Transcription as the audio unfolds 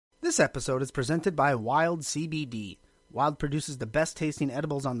This episode is presented by Wild CBD. Wild produces the best tasting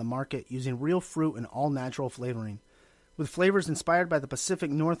edibles on the market using real fruit and all natural flavoring. With flavors inspired by the Pacific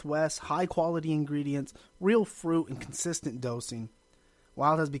Northwest, high quality ingredients, real fruit, and consistent dosing.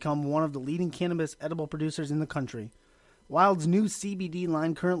 Wild has become one of the leading cannabis edible producers in the country. Wild's new CBD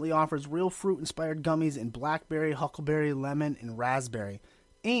line currently offers real fruit inspired gummies in blackberry, huckleberry, lemon, and raspberry,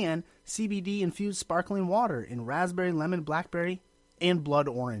 and CBD infused sparkling water in raspberry, lemon, blackberry, and blood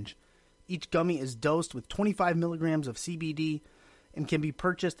orange. Each gummy is dosed with 25 milligrams of CBD and can be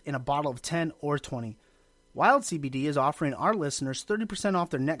purchased in a bottle of 10 or 20. Wild CBD is offering our listeners 30% off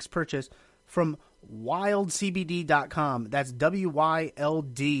their next purchase from wildcbd.com. That's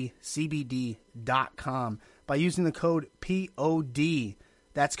WYLDCBD.com by using the code POD.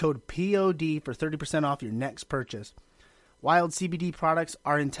 That's code POD for 30% off your next purchase. Wild CBD products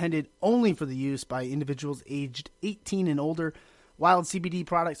are intended only for the use by individuals aged 18 and older. Wild CBD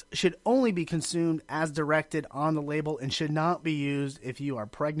products should only be consumed as directed on the label and should not be used if you are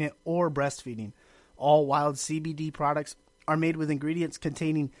pregnant or breastfeeding. All Wild CBD products are made with ingredients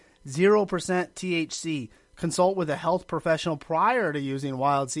containing 0% THC. Consult with a health professional prior to using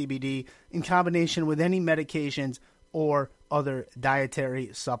Wild CBD in combination with any medications or other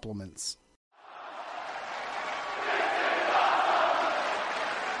dietary supplements.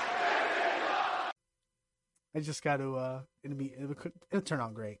 I just got to, it'll turn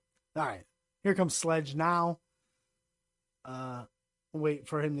out great. All right, here comes Sledge now. Wait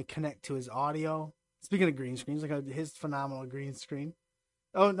for him to connect to his audio. Speaking of green screens, look at his phenomenal green screen.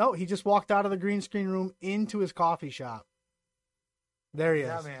 Oh, no, he just walked out of the green screen room into his coffee shop. There he is.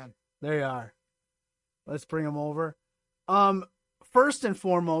 Yeah, man. There you are. Let's bring him over. First and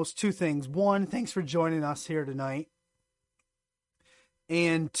foremost, two things. One, thanks for joining us here tonight.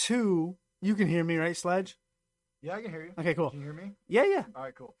 And two, you can hear me, right, Sledge? Yeah, I can hear you. Okay, cool. Can you hear me? Yeah. All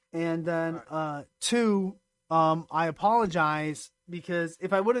right, cool. And then, two, I apologize because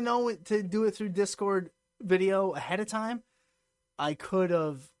if I would have known to do it through Discord video ahead of time, I could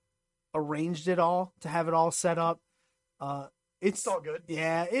have arranged it all to have it all set up. It's all good.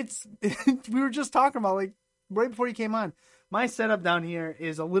 Yeah, we were just talking about, like, right before you came on. My setup down here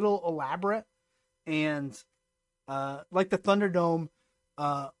is a little elaborate and, like the Thunderdome,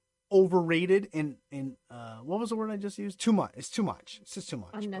 overrated and what was the word I just used? Too much. It's too much. It's just too much.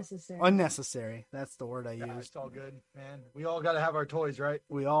 Unnecessary. That's the word I used. It's all good, man. We all got to have our toys, right?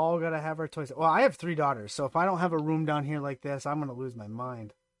 We all got to have our toys. Well, I have 3 daughters, so if I don't have a room down here like this, I'm going to lose my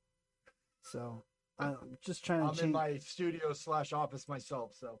mind. So I'm just trying to change. I'm in my studio / office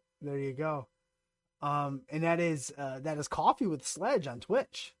myself, so. There you go. And that is Coffee with Sledge on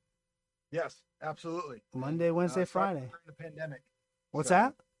Twitch. Yes, absolutely. Monday, Wednesday, Friday. During the pandemic. What's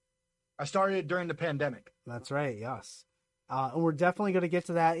that? I started during the pandemic. That's right. Yes. And we're definitely going to get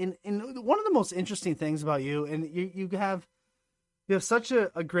to that. And one of the most interesting things about you, and you have such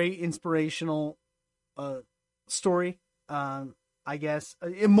a great inspirational story. I guess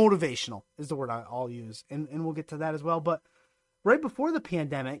motivational is the word I'll use, and we'll get to that as well. But right before the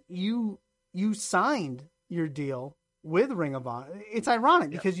pandemic, you signed your deal with Ring of Honor. It's ironic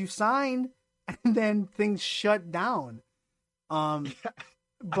because you signed and then things shut down.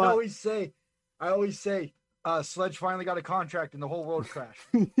 But I always say, Sledge finally got a contract and the whole world crashed.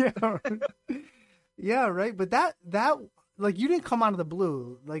 Yeah, right. But that like, you didn't come out of the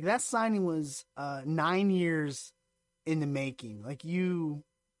blue. Like, that signing was 9 years in the making. Like, you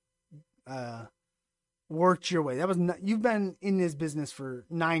worked your way. That was you've been in this business for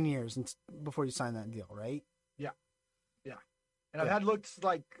 9 years before you signed that deal, right? Yeah. And I've had looks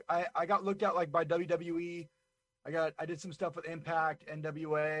like I got looked at like by WWE. I did some stuff with Impact,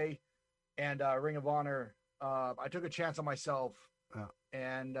 NWA, and Ring of Honor. I took a chance on myself,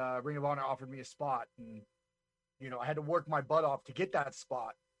 and Ring of Honor offered me a spot, and I had to work my butt off to get that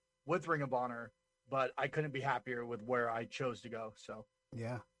spot with Ring of Honor, but I couldn't be happier with where I chose to go. So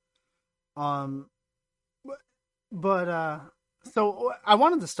yeah, so I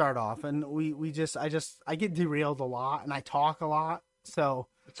wanted to start off, and I get derailed a lot, and I talk a lot, so.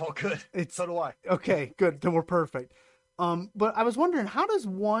 It's all good. So do I. Okay, good. Then we're perfect. But I was wondering, how does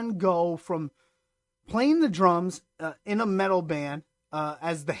one go from playing the drums in a metal band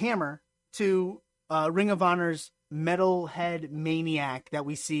as the Hammer to Ring of Honor's metalhead maniac that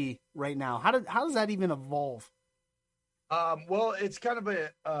we see right now? How does that even evolve? Well, it's kind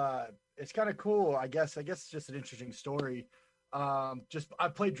of cool. I guess it's just an interesting story. I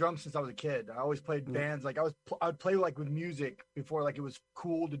played drums since I was a kid. I always played bands. Like I'd play like with music before, like it was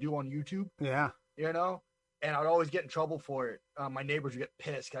cool to do on YouTube. Yeah. And I'd always get in trouble for it. My neighbors would get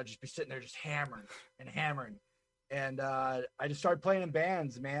pissed. I'd just be sitting there just hammering. and I just started playing in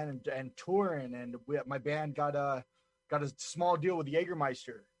bands, man, and touring. And my band got a small deal with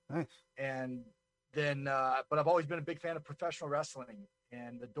Jägermeister, Nice. and then but I've always been a big fan of professional wrestling.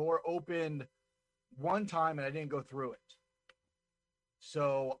 And the door opened one time, and I didn't go through it.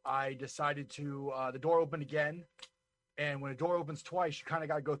 So I decided to. The door opened again, and when a door opens twice, you kind of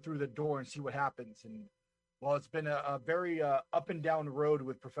got to go through the door and see what happens. And well, it's been a very up and down road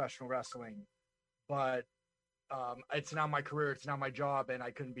with professional wrestling, but it's now my career, it's now my job, and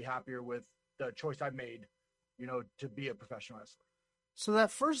I couldn't be happier with the choice I made, to be a professional wrestler. So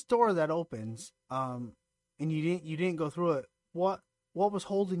that first door that opens, and you didn't go through it. What was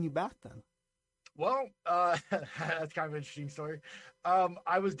holding you back then? Well, that's kind of an interesting story.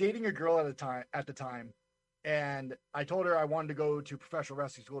 I was dating a girl at the time, and I told her I wanted to go to professional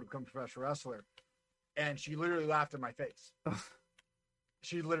wrestling school to become a professional wrestler, and she literally laughed in my face.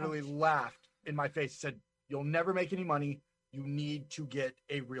 She literally laughed in my face and said, "You'll never make any money. You need to get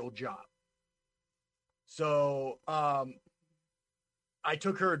a real job." So I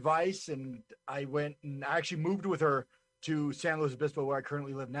took her advice, and I went and I actually moved with her to San Luis Obispo, where I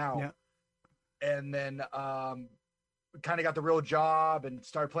currently live now. Yeah. And then kind of got the real job and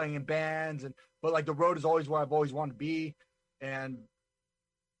started playing in bands. But like the road is always where I've always wanted to be. And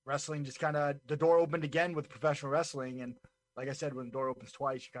wrestling just the door opened again with professional wrestling. And like I said, when the door opens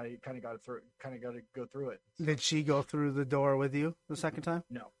twice, you kind of got to go through it. Did she go through the door with you the second time?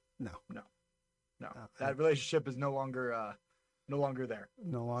 No. Oh, That relationship is no longer there.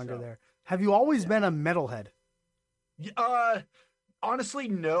 No longer there. Have you always been a metalhead? Honestly,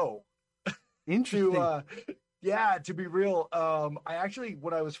 no. Interesting. To be real, I actually,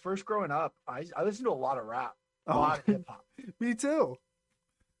 when I was first growing up, I listened to a lot of rap, a lot of hip hop. Me too.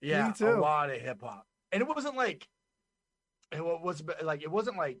 Yeah, Me too. a lot of hip hop, and it wasn't like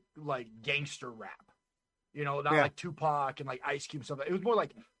gangster rap, not like Tupac and like Ice Cube and stuff. It was more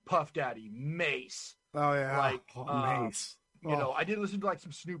like Puff Daddy, Mace. Oh yeah, like Mace. I did listen to like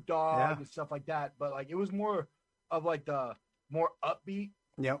some Snoop Dogg and stuff like that, but like it was more of like the more upbeat.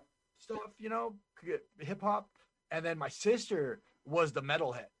 Yep. Stuff, hip hop. And then my sister was the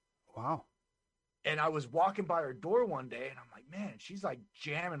metalhead. Wow. And I was walking by her door one day, and I'm like, man, she's like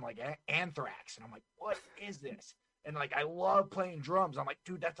jamming like Anthrax. And I'm like, what is this? And like, I love playing drums. I'm like,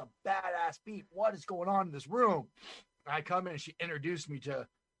 dude, that's a badass beat. What is going on in this room? And I come in, and she introduced me to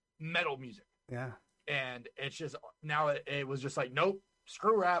metal music. Yeah. And it's just, now it was just like, nope,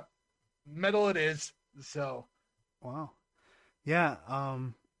 screw rap, metal it is. So. Wow. Yeah.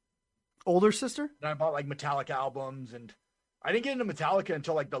 Older sister? And I bought like Metallica albums, and I didn't get into Metallica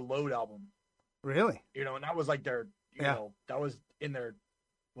until like the Load album. Really? And that was like their, that was in their,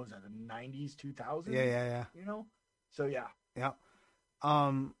 what was that, the 90s, 2000s? Yeah. So yeah. Yeah.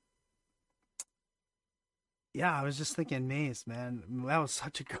 Yeah, I was just thinking Mace, man. That was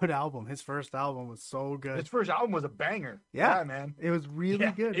such a good album. His first album was so good. His first album was a banger. Yeah, man. It was really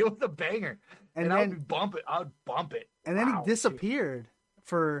good. It was a banger. And then, I would bump it. And then he disappeared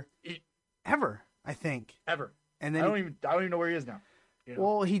for ever, I think. Ever. And then I don't even know where he is now.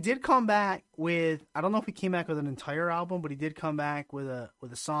 Well, he did come back with, I don't know if he came back with an entire album, but he did come back with a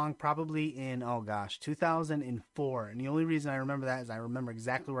song probably in 2004. And the only reason I remember that is I remember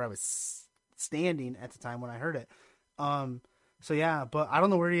exactly where I was standing at the time when I heard it. So yeah, but I don't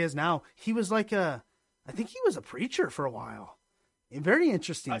know where he is now. He was like I think he was a preacher for a while. Very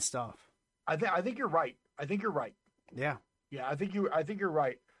interesting stuff. I think you're right. Yeah. Yeah, I think you're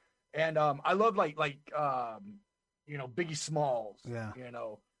right. And I love like Biggie Smalls. Yeah.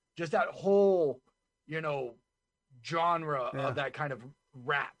 Just that whole genre of that kind of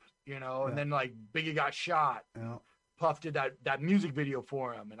rap. And then like Biggie got shot. Yeah. Puff did that music video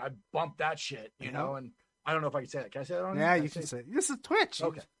for him, and I bumped that shit. And I don't know if I can say that. Can I say that on here? Yeah, you can say it. This is Twitch.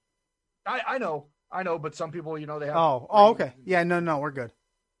 Okay. I know, but some people, they have. Oh, okay. Yeah, no, we're good.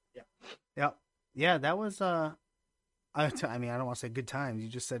 Yeah. That was I mean, I don't want to say good times. You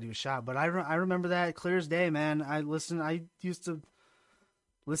just said he was shot, but I remember that clear as day, man. I used to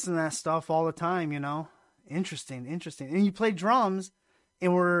listen to that stuff all the time. Interesting. And you play drums,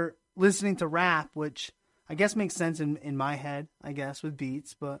 and we're listening to rap, which I guess makes sense in my head. I guess with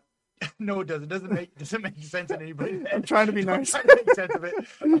beats, but. No, it doesn't. It doesn't make sense in anybody's head. I'm trying to be nice. I'm trying to make sense of it.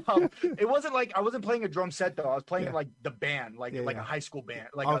 It wasn't like I wasn't playing a drum set though. I was playing like the band, like a high school band,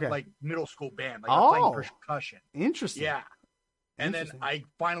 like middle school band. Like I was playing percussion. Interesting. Yeah. And then I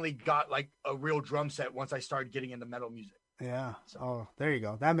finally got like a real drum set once I started getting into metal music. Yeah. So, there you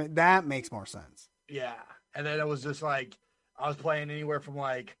go. That makes more sense. Yeah. And then it was just like I was playing anywhere from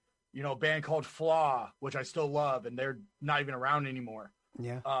like a band called Flaw, which I still love, and they're not even around anymore.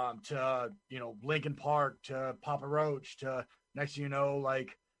 Yeah. To, you know, Linkin Park, to Papa Roach, to next thing you know,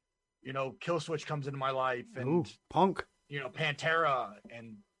 like, you know, Killswitch comes into my life, Ooh, and, punk. you know, Pantera,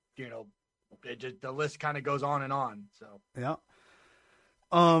 and, you know, it just, the list kind of goes on and on. So Yeah.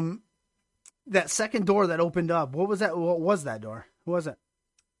 Um, that second door that opened up, what was that? What was that door? Who was it?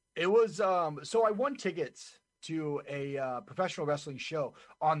 it was, so I won tickets to a professional wrestling show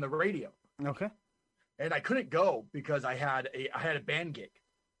on the radio, Okay. and I couldn't go because I had a band gig.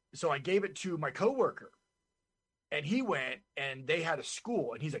 So I gave it to my coworker, and he went, and they had a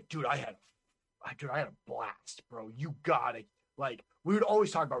school, and he's like, dude, I had a blast, bro. You gotta, like, we would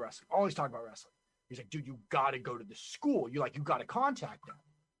always talk about wrestling, always talk about wrestling. He's like, dude, you gotta go to the school. You gotta contact them.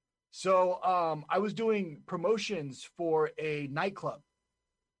 So I was doing promotions for a nightclub,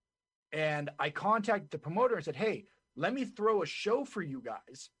 and I contacted the promoter and said, hey, let me throw a show for you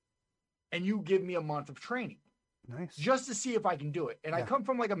guys, and you give me a month of training Nice. just to see if I can do it. And I come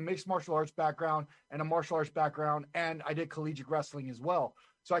from like a mixed martial arts background and a martial arts background, and I did collegiate wrestling as well.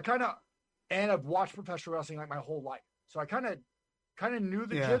 So and I've watched professional wrestling like my whole life. So I kind of knew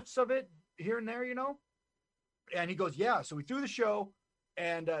the gist of it here and there, you know? And he goes, yeah. So we threw the show,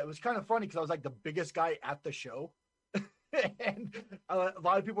 and it was kind of funny because I was like the biggest guy at the show. And a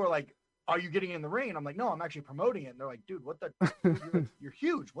lot of people are like, are you getting in the ring? And I'm like, no, I'm actually promoting it. And they're like, dude, what the, you're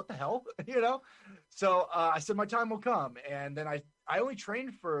huge. What the hell? You know? So I said, my time will come. And then I only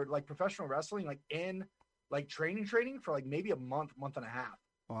trained for like professional wrestling, like in like training for like maybe a month and a half.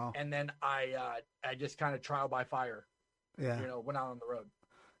 Wow. And then I just kind of trial by fire, Yeah. you know, went out on the road.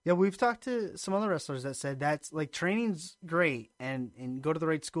 Yeah, we've talked to some other wrestlers that said that's like training's great and go to the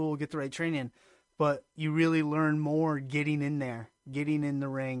right school, get the right training, but you really learn more getting in there, getting in the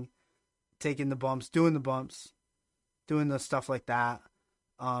ring, taking the bumps, doing the stuff like that.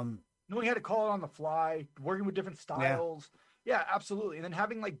 Knowing how to call it on the fly, working with different styles. Yeah, absolutely. And then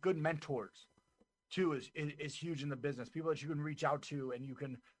having like good mentors too is huge in the business. People that you can reach out to, and you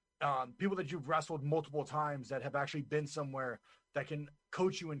can people that you've wrestled multiple times that have actually been somewhere that can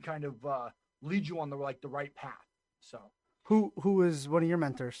coach you and kind of lead you on the right path. So who is one of your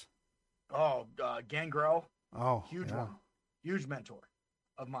mentors? Gangrel. Oh, Huge one. Huge mentor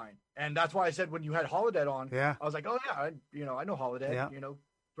of mine. And that's why I said when you had Holiday on, I was like, oh yeah, I know Holiday,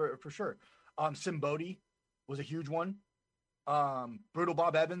 for sure. Simbodi was a huge one. Brutal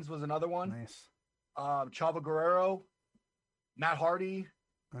Bob Evans was another one. Nice. Chavo Guerrero, Matt Hardy.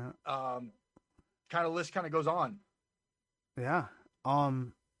 Kind of list kind of goes on. Yeah.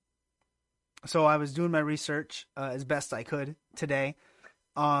 So I was doing my research as best I could today.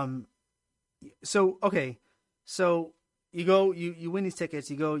 So you go, you win these tickets,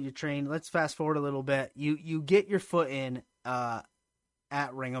 you go, you train. Let's fast forward a little bit. You get your foot in at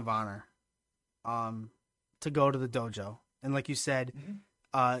Ring of Honor to go to the dojo. And like you said,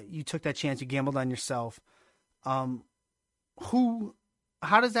 you took that chance, you gambled on yourself. How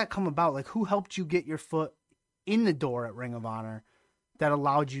does that come about? Like, who helped you get your foot in the door at Ring of Honor that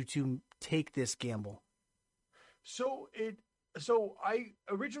allowed you to take this gamble? So I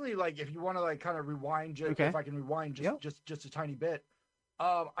originally, like, if you want to like kind of rewind, if I can rewind just a tiny bit,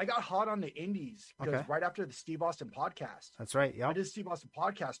 I got hot on the indies because right after the Steve Austin podcast. That's right. Yeah. I did Steve Austin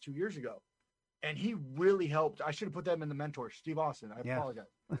podcast 2 years ago, and he really helped. I should have put them in the mentor, Steve Austin. I apologize.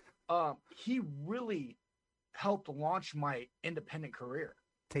 He really helped launch my independent career.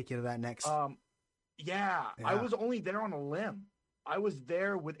 Take you to that next. Yeah. I was only there on a limb. I was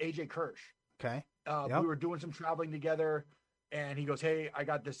there with AJ Kirsch. Okay. We were doing some traveling together, and he goes, hey, I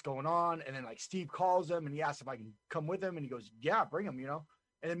got this going on. And then like Steve calls him and he asks if I can come with him. And he goes, yeah, bring him, you know?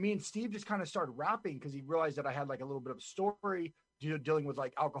 And then me and Steve just kind of started rapping because he realized that I had like a little bit of a story dealing with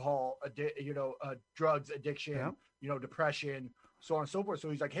like alcohol, drugs, addiction, depression, so on and so forth.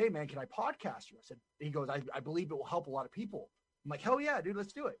 So he's like, hey man, can I podcast you? I said, he goes, I believe it will help a lot of people. I'm like, hell yeah, dude,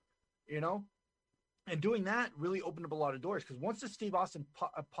 let's do it. And doing that really opened up a lot of doors. Cause once the Steve Austin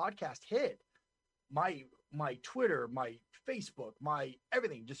podcast hit, my Twitter, my Facebook, my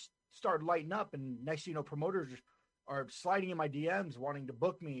everything just started lighting up. And next thing you know, promoters are sliding in my DMs, wanting to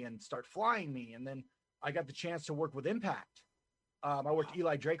book me and start flying me. And then I got the chance to work with Impact. I worked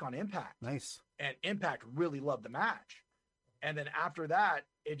Eli Drake on Impact. Nice. And Impact really loved the match. And then after that,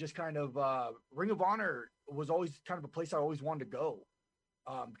 it just kind of, Ring of Honor was always kind of a place I always wanted to go.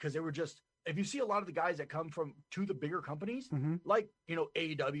 Because they were just, if you see a lot of the guys that come to the bigger companies, like,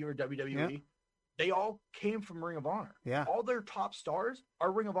 AEW or WWE, they all came from Ring of Honor. Yeah. All their top stars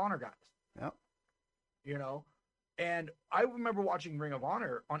are Ring of Honor guys. Yep. And I remember watching Ring of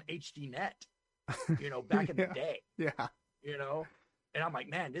Honor on HDNet, back in the day. Yeah. And I'm like,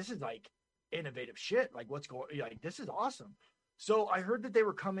 man, this is like innovative shit. Like what's going, like, this is awesome. So I heard that they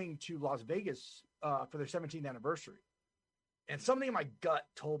were coming to Las Vegas for their 17th anniversary. And something in my gut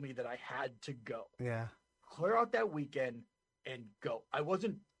told me that I had to go. Yeah. Clear out that weekend and go. I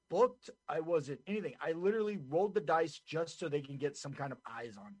wasn't booked. I wasn't anything. I literally rolled the dice just so they can get some kind of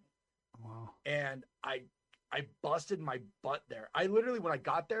eyes on me. Wow. And I busted my butt there. I literally, when I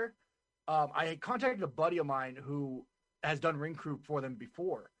got there, I had contacted a buddy of mine who has done ring crew for them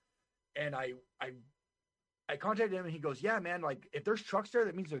before. And I contacted him and he goes, yeah, man, like if there's trucks there,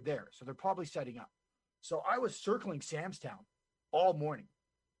 that means they're there. So they're probably setting up. So I was circling Sam's Town all morning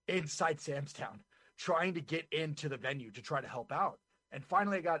inside Sam's Town, trying to get into the venue to try to help out. And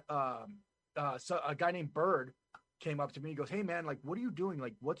finally I got a guy named Bird came up to me. He goes, hey man, like, what are you doing?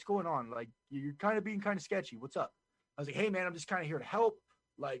 Like, what's going on? Like, you're kind of being kind of sketchy. What's up? I was like, hey man, I'm just kind of here to help.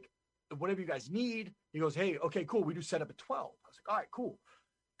 Like, whatever you guys need. He goes, hey, okay, cool. We do set up at 12. I was like, all right, cool.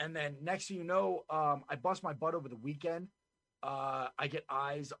 And then next thing you know, I bust my butt over the weekend. I get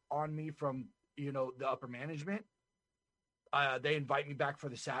eyes on me from, the upper management. They invite me back for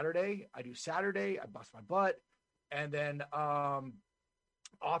the Saturday. I do Saturday. I bust my butt. And then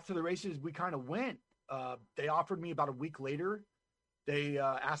off to the races, we kind of went. They offered me about a week later. They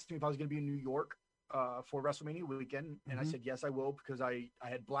asked me if I was going to be in New York for WrestleMania weekend. And I said, yes, I will, because I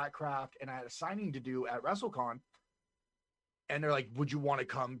had Blackcraft and I had a signing to do at WrestleCon. And they're like, would you want to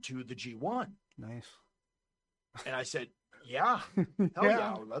come to the G1? Nice. And I said, yeah, hell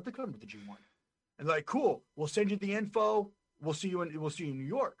yeah, I would love to come to the G1. And they're like, cool, we'll send you the info. We'll see you in New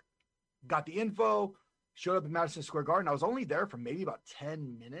York. Got the info, showed up in Madison Square Garden. I was only there for maybe about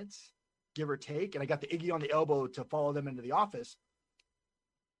 10 minutes, give or take. And I got the Iggy on the elbow to follow them into the office.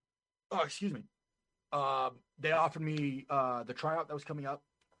 Oh, excuse me. They offered me the tryout that was coming up.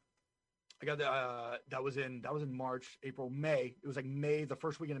 I got that was in March, April, May. It was like May, the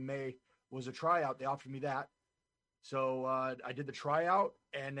first weekend of May was a tryout. They offered me that. So I did the tryout,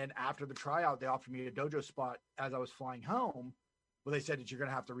 and then after the tryout, they offered me a dojo spot as I was flying home. Well, they said that you're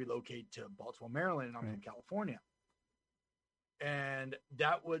going to have to relocate to Baltimore, Maryland, and I'm from California. And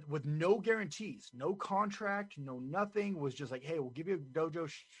that was with no guarantees, no contract, no nothing. Was just like, hey, we'll give you a dojo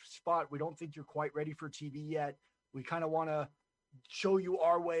spot. We don't think you're quite ready for TV yet. We kind of want to show you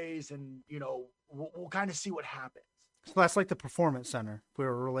our ways, and we'll kind of see what happens. So that's like the Performance Center. If we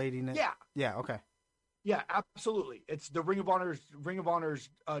were relating it. Yeah. Okay. Yeah, absolutely. It's the Ring of Honor's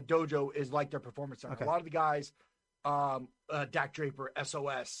dojo is like their Performance Center. Okay. A lot of the guys, Dak Draper,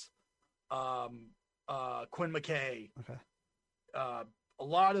 SOS, Quinn McKay. Okay. A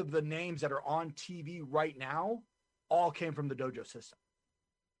lot of the names that are on TV right now all came from the dojo system.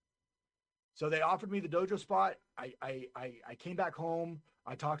 So they offered me the dojo spot. I came back home.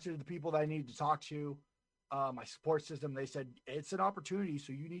 I talked to the people that I needed to talk to, my support system. They said, it's an opportunity,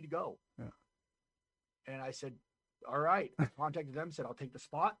 so you need to go. Yeah. And I said, all right. I contacted them, said, I'll take the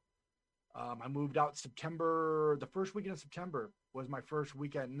spot. I moved out September. The first weekend of September was my first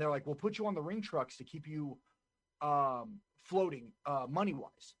weekend. And they're like, we'll put you on the ring trucks to keep you floating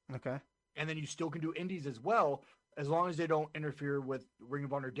money-wise. Okay. And then you still can do indies as well, as long as they don't interfere with Ring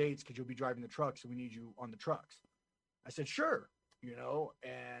of Honor dates, because you'll be driving the trucks and we need you on the trucks. I said, sure,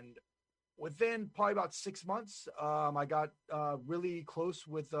 and within probably about 6 months, I got really close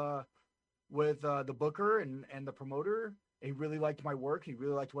with the booker and the promoter. He really liked my work. He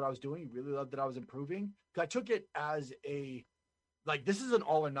really liked what I was doing. He really loved that I was improving. I took it as this is an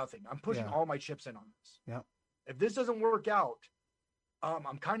all or nothing. I'm pushing all my chips in on this. Yeah. If this doesn't work out,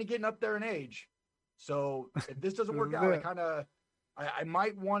 I'm kind of getting up there in age. So if this doesn't work out, I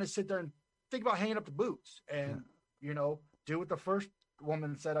might want to sit there and think about hanging up the boots and, do what the first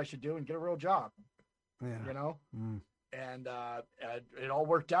woman said I should do and get a real job, and it all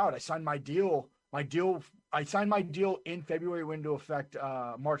worked out. I signed my deal. I signed my deal in February, went into effect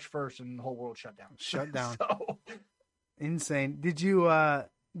March 1st, and the whole world shut down. So insane. Did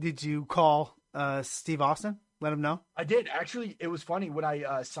you call Steve Austin? Let him know? I did. Actually, it was funny when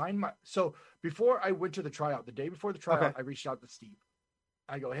I signed so before I went to the tryout, the day before the tryout, I reached out to Steve.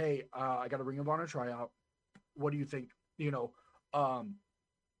 I go, hey, I got a Ring of Honor tryout. What do you think? Do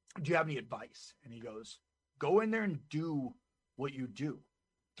you have any advice? And he goes, go in there and do what you do.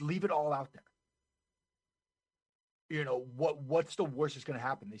 Leave it all out there. What's the worst that's going to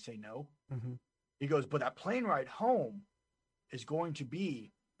happen? They say no. Mm-hmm. He goes, but that plane ride home is going to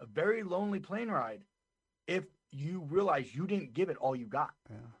be a very lonely plane ride if you realize you didn't give it all you got.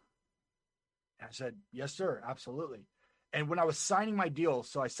 Yeah. And I said, yes, sir, absolutely. And when I was signing my deal,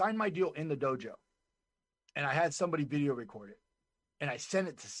 so I signed my deal in the dojo, and I had somebody video record it, and I sent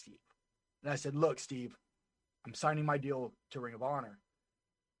it to Steve. And I said, look, Steve, I'm signing my deal to Ring of Honor.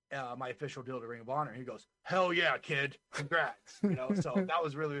 my official deal to Ring of Honor. He goes, "Hell yeah, kid! Congrats!" So that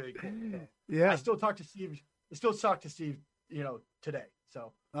was really, really cool. So Yeah. I still talk to Steve. Today.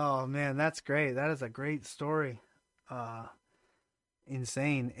 So. Oh man, that's great. That is a great story.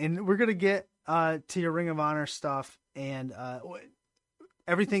 Insane. And we're gonna get to your Ring of Honor stuff and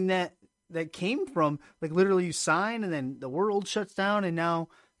everything that came from, like, literally you sign and then the world shuts down and now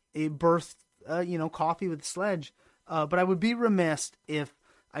it birthed Coffee with Sledge. But I would be remiss if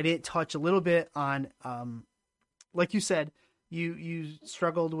I didn't touch a little bit on like you said, you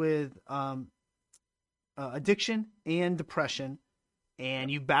struggled with addiction and depression,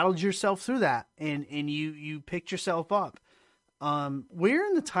 and you battled yourself through that, and you picked yourself up. Where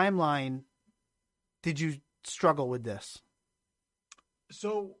in the timeline did you struggle with this?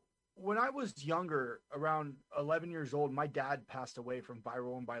 So when I was younger, around 11 years old, my dad passed away from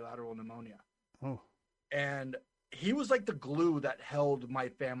viral and bilateral pneumonia. Oh. And he was like the glue that held my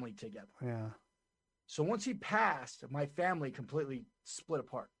family together. Yeah. So once he passed, my family completely split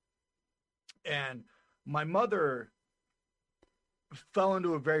apart. And my mother fell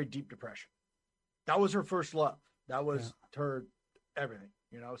into a very deep depression. That was her first love. That was her everything,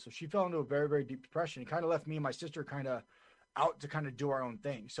 So she fell into a very, very deep depression. It kind of left me and my sister kind of out to kind of do our own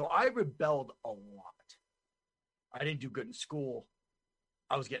thing. So I rebelled a lot. I didn't do good in school.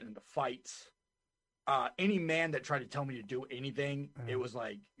 I was getting into fights. Any man that tried to tell me to do anything, it was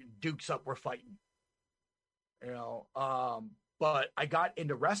like, Duke's up, we're fighting. But I got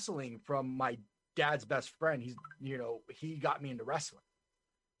into wrestling from my dad's best friend. He got me into wrestling.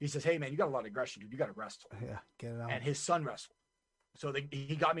 He says, "Hey man, you got a lot of aggression, dude. You got to wrestle." Yeah, get it out. And his son wrestled. So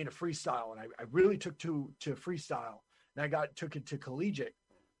he got me into freestyle, and I really took to freestyle, and I took it to collegiate.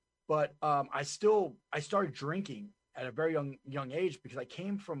 But I started drinking at a very young age because I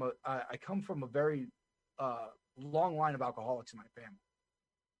come from a very long line of alcoholics in my family.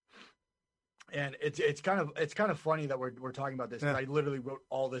 And it's kind of funny that we're talking about this. Yeah. I literally wrote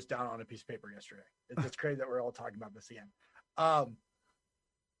all this down on a piece of paper yesterday. It's crazy that we're all talking about this again.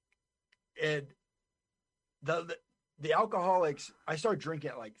 And the alcoholics, I started drinking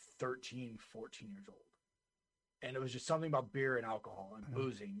at like 13, 14 years old. And it was just something about beer and alcohol and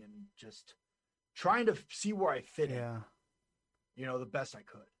boozing and just trying to see where I fit in, the best I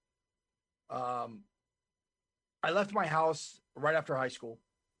could. I left my house right after high school.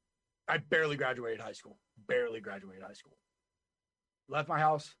 I barely graduated high school. Left my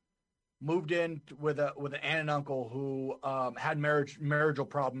house, moved in with an aunt and uncle who had marital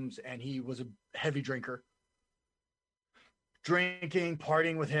problems, and he was a heavy drinker. Drinking,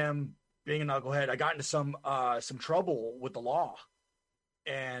 partying with him, being a knucklehead. I got into some trouble with the law,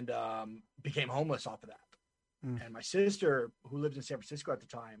 and became homeless off of that. Mm. And my sister, who lived in San Francisco at the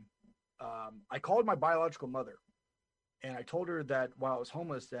time, I called my biological mother. And I told her that while I was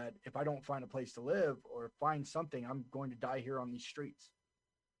homeless, that if I don't find a place to live or find something, I'm going to die here on these streets.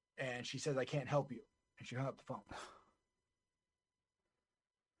 And she says, "I can't help you." And she hung up the phone.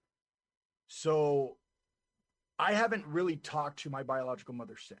 So I haven't really talked to my biological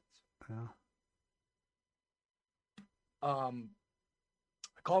mother since. Yeah. I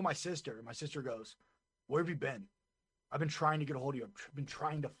called my sister. My sister goes, "Where have you been? I've been trying to get a hold of you. I've been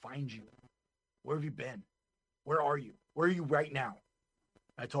trying to find you. Where have you been? Where are you? Where are you right now?"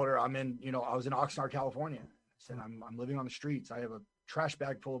 I told her I was in Oxnard, California. I said, I'm living on the streets. I have a trash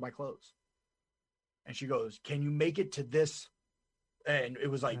bag full of my clothes. And she goes, "Can you make it to this?" And it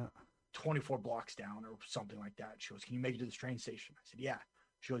was like 24 blocks down or something like that. She goes, "Can you make it to this train station?" I said, "Yeah."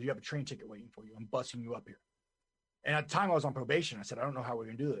 She goes, "You have a train ticket waiting for you. I'm busing you up here." And at the time I was on probation. I said, "I don't know how we're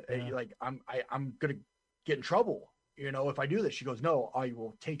going to do it. Yeah. Like, I'm going to get in trouble, if I do this." She goes, "No, I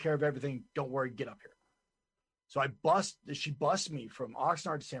will take care of everything. Don't worry. Get up here." So she bussed me from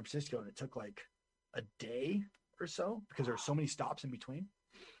Oxnard to San Francisco, and it took like a day or so because there were so many stops in between.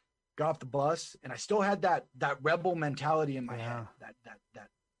 Got off the bus, and I still had that rebel mentality in my head that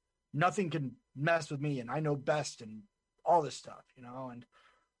nothing can mess with me, and I know best, and all this stuff, And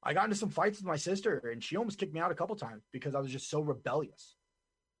I got into some fights with my sister, and she almost kicked me out a couple times because I was just so rebellious.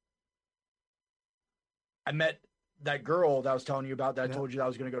 I met that girl that I was telling you about that I told you that I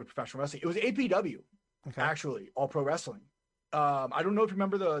was going to go to professional wrestling. It was APW. Okay. Actually, All Pro Wrestling. I don't know if you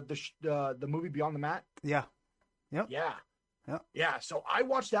remember the movie Beyond the Mat. Yeah. Yep. Yeah. Yep. Yeah. So I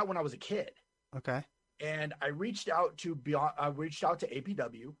watched that when I was a kid. Okay. And I reached out to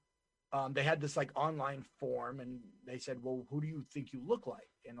APW. They had this like online form, and they said, "Well, who do you think you look like?"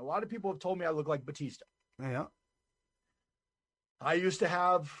 And a lot of people have told me I look like Batista. Yeah. I used to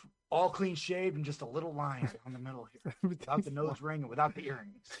have all clean shaved and just a little line down the middle here, without the nose ring and without the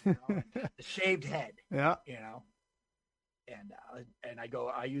earrings, the shaved head. Yeah. And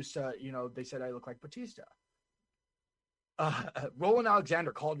I used to, they said I look like Batista. Roland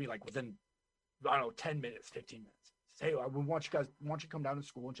Alexander called me like within, I don't know, 10 minutes, 15 minutes. Said, hey, I want you to come down to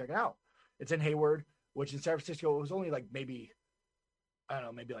school and check it out. It's in Hayward, which in San Francisco, it was only like maybe, I don't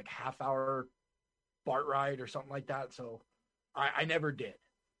know, maybe like half hour BART ride or something like that. So I never did.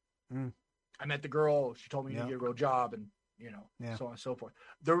 I met the girl. She told me to get a real job and, so on and so forth.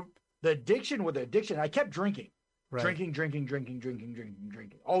 The addiction with the addiction, I kept drinking. Right. Drinking.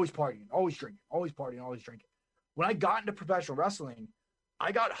 Always partying, always drinking, always partying, always drinking. When I got into professional wrestling,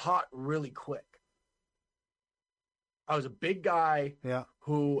 I got hot really quick. I was a big guy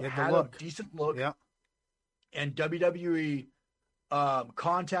who had a decent look. Yeah. And WWE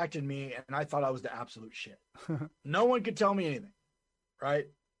contacted me, and I thought I was the absolute shit. No one could tell me anything, right?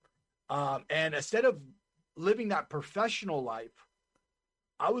 And instead of living that professional life,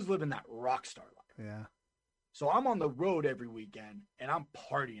 I was living that rock star life. Yeah. So I'm on the road every weekend, and I'm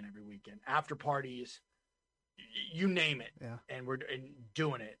partying every weekend, after parties, you name it. Yeah. And we're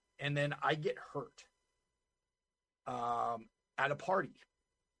doing it. And then I get hurt at a party,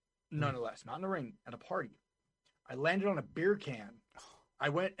 nonetheless, not in the ring, at a party. I landed on a beer can. I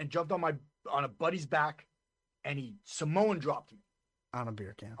went and jumped on a buddy's back, and he Samoan dropped me. On a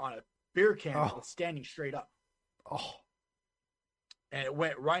beer can. On a beer can that was standing straight up. Oh. And it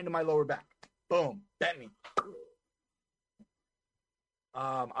went right into my lower back. Boom. Bent me.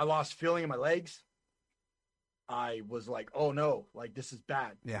 I lost feeling in my legs. I was like, oh no, like this is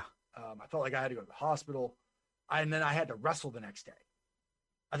bad. Yeah. I felt like I had to go to the hospital. And then I had to wrestle the next day.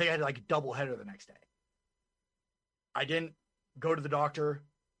 I think I had like a double header the next day. I didn't go to the doctor.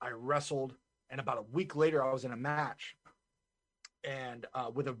 I wrestled. And about a week later, I was in a match. And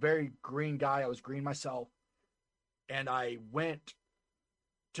with a very green guy, I was green myself. And I went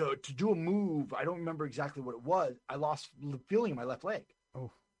to do a move. I don't remember exactly what it was. I lost feeling in my left leg.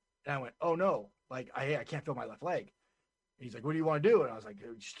 Oh. And I went, oh no, like I can't feel my left leg. And he's like, what do you want to do? And I was like,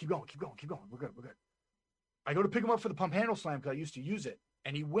 just keep going. We're good. I go to pick him up for the pump handle slam because I used to use it.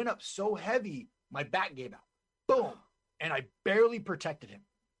 And he went up so heavy, my back gave out. Boom. And I barely protected him.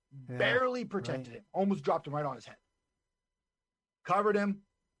 Him. Almost dropped him right on his head. Covered him.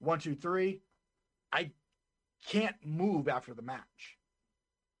 1, 2, 3. I can't move after the match.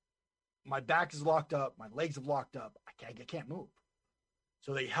 My back is locked up. My legs have locked up. I can't move.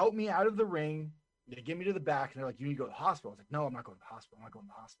 So they helped me out of the ring. They get me to the back, and they're like, you need to go to the hospital. I was like, no, I'm not going to the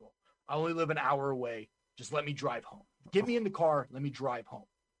hospital. I only live an hour away. Just let me drive home. Get me in the car. Let me drive home.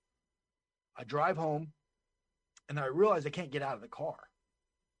 I drive home, and then I realize I can't get out of the car.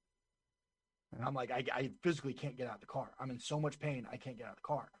 I'm like, I physically can't get out of the car. I'm in so much pain, I can't get out of the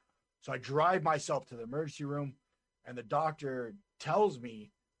car. So I drive myself to the emergency room, and the doctor tells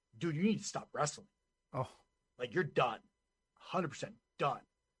me, dude, you need to stop wrestling. Oh. Like, you're done. 100% done.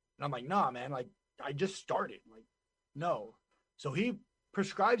 And I'm like, nah, man. Like, I just started. Like, no. So he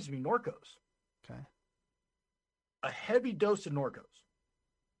prescribes me Norcos. Okay. A heavy dose of Norcos.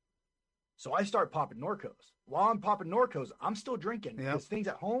 So I start popping Norcos. While I'm popping Norcos, I'm still drinking because things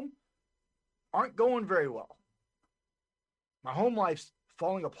at home aren't going very well. My home life's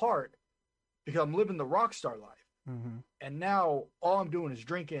falling apart because I'm living the rock star life. Mm-hmm. And now all I'm doing is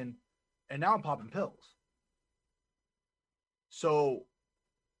drinking, and now I'm popping pills. So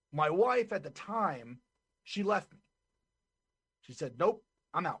my wife at the time, she left me. She said, nope,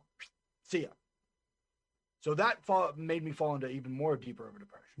 I'm out. See ya. So that made me fall into even more deeper of a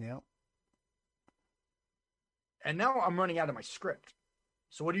depression. Yeah. And now I'm running out of my script.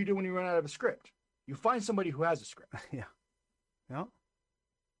 So what do you do when you run out of a script? You find somebody who has a script. Yeah. Yeah.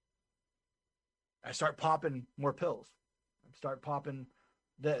 I start popping more pills. I start popping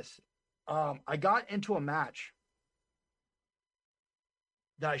this. I got into a match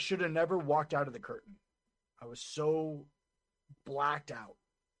that I should have never walked out of the curtain. I was so blacked out.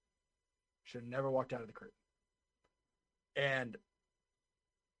 Should have never walked out of the curtain. And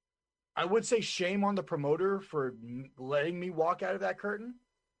I would say shame on the promoter for letting me walk out of that curtain,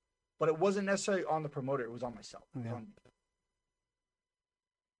 but it wasn't necessarily on the promoter. It was on myself. It was on me.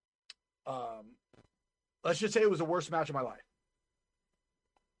 Let's just say it was the worst match of my life.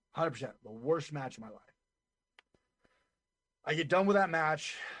 100%. The worst match of my life. I get done with that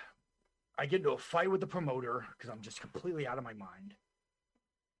match. I get into a fight with the promoter because I'm just completely out of my mind.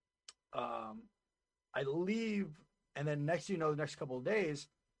 I leave, and then next thing you know, the next couple of days,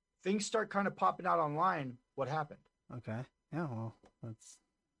 things start kind of popping out online. What happened? Okay. Yeah, well, that's,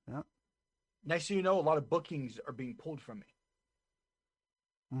 yeah. Next thing you know, a lot of bookings are being pulled from me.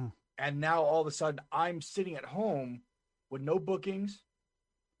 Mm. And now all of a sudden, I'm sitting at home with no bookings,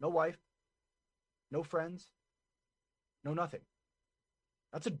 no wife, no friends, no nothing.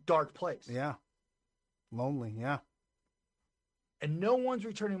 That's a dark place. Yeah. Lonely. Yeah. And no one's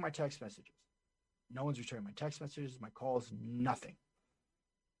returning my text messages. No one's returning my text messages, my calls, nothing.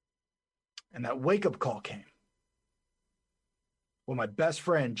 And that wake-up call came when my best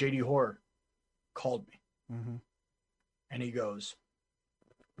friend, JD Horror, called me. Mm-hmm. And he goes,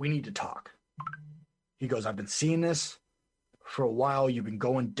 we need to talk. He goes, I've been seeing this for a while. You've been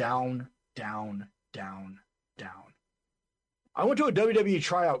going down, down, down, down. I went to a WWE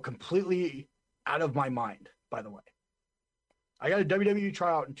tryout completely out of my mind, by the way. I got a WWE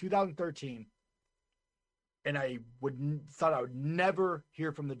tryout in 2013, and I thought I would never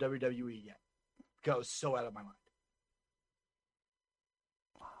hear from the WWE again because I was so out of my mind.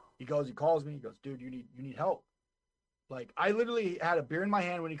 He calls me, he goes, dude, you need help. Like, I literally had a beer in my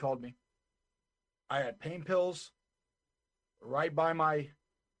hand when he called me. I had pain pills right by my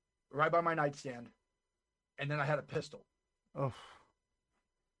nightstand, and then I had a pistol. Oh.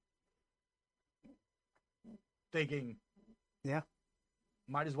 Thinking, yeah,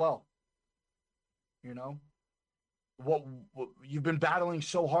 might as well. You know, what you've been battling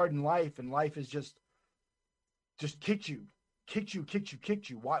so hard in life, and life is just kicked you.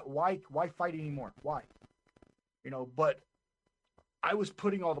 Why fight anymore? Why? You know, but I was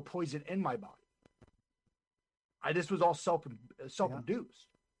putting all the poison in my body. This was all self-induced.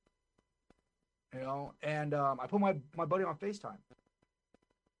 You know, and I put my buddy on FaceTime,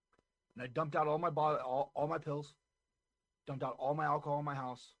 and I dumped out all my all my pills, dumped out all my alcohol in my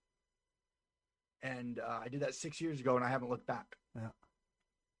house, and I did that 6 years ago, and I haven't looked back. Yeah,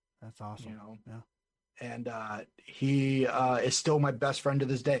 that's awesome. You know, yeah, and he is still my best friend to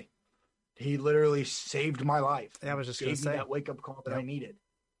this day. He literally saved my life. Yeah, I was just gave gonna me say that wake up call that Yep. I needed.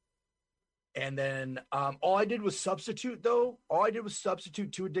 And then all I did was substitute, though. All I did was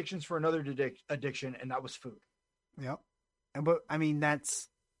substitute two addictions for another addiction, and that was food. Yep. But I mean, that's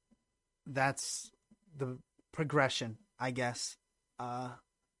the progression, I guess.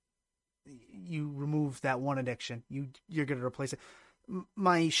 You remove that one addiction, you're going to replace it.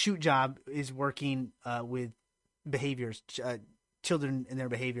 My shoot job is working with behaviors, children and their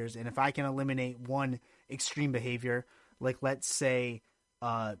behaviors, and if I can eliminate one extreme behavior, like let's say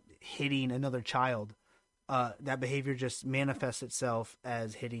hitting another child, that behavior just manifests itself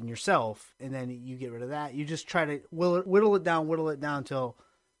as hitting yourself, and then you get rid of that. You just try to whittle it down until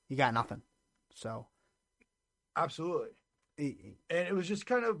you got nothing. So, absolutely. And it was just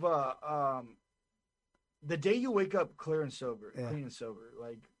kind of the day you wake up clean and sober,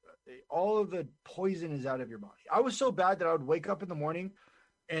 like all of the poison is out of your body. I was so bad that I would wake up in the morning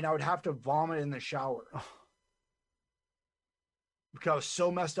and I would have to vomit in the shower. Because I was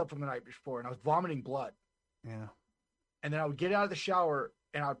so messed up from the night before, and I was vomiting blood. Yeah. And then I would get out of the shower,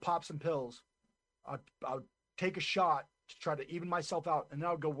 and I would pop some pills. I would take a shot to try to even myself out, and then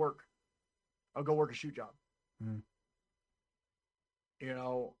I would go work. I would go work a shoot job. Mm. You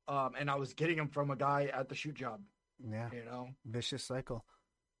know, and I was getting them from a guy at the shoot job. Yeah. You know, vicious cycle.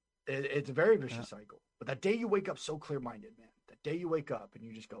 It's a very vicious cycle. But that day you wake up so clear-minded, man. That day you wake up and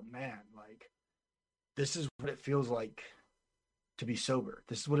you just go, man, like, this is what it feels like to be sober.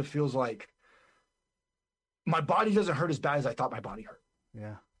 This is what it feels like. My body doesn't hurt as bad as I thought my body hurt.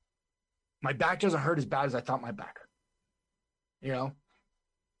 Yeah. My back doesn't hurt as bad as I thought my back hurt. You know?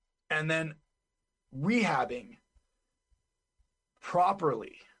 And then rehabbing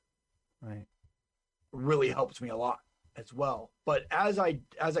properly really helps me a lot as well. But as I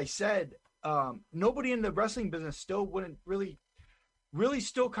said, nobody in the wrestling business still wouldn't really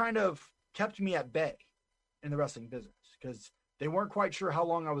still kind of kept me at bay in the wrestling business, because they weren't quite sure how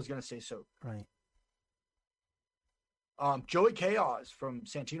long I was going to stay sober. Right. Joey Chaos from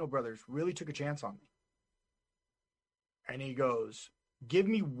Santino Brothers really took a chance on me. And he goes, give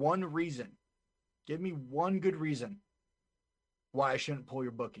me one reason. Give me one good reason why I shouldn't pull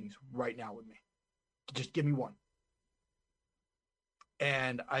your bookings right now with me. Just give me one.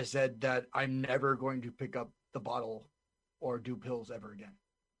 And I said that I'm never going to pick up the bottle or do pills ever again.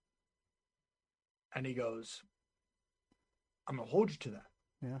 And he goes, I'm going to hold you to that.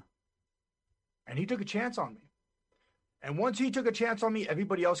 Yeah. And he took a chance on me. And once he took a chance on me,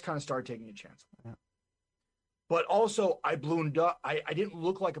 everybody else kind of started taking a chance. Yeah. But also, I ballooned up. I didn't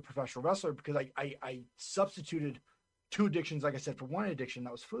look like a professional wrestler because I substituted two addictions, like I said, for one addiction,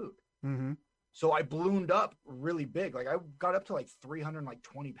 that was food. Mm-hmm. So I ballooned up really big. Like I got up to like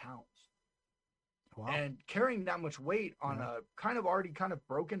 320 pounds. Wow. And carrying that much weight on a kind of already kind of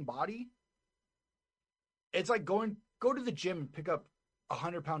broken body, it's like go to the gym and pick up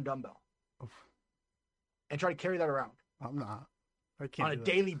 100-pound dumbbell. Oof. And try to carry that around. I'm not. I can't on a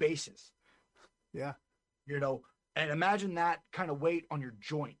daily basis. Yeah. You know, And imagine that kind of weight on your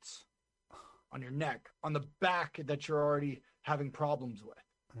joints, on your neck, on the back that you're already having problems with.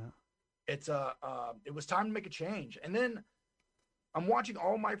 Yeah. It was time to make a change. And then I'm watching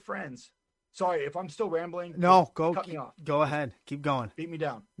all my friends. Sorry if I'm still rambling. No, cut me off. Go ahead. Keep going. Beat me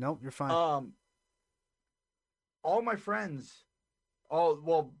down. Nope, you're fine. All my friends,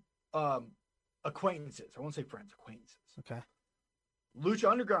 acquaintances. I won't say friends, acquaintances. Okay. Lucha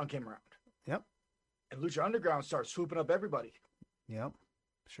Underground came around. Yep. And Lucha Underground started swooping up everybody. Yep.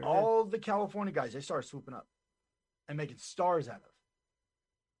 Sure. All the California guys, they started swooping up and making stars out of.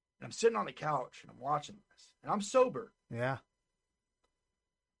 And I'm sitting on the couch and I'm watching this. And I'm sober. Yeah.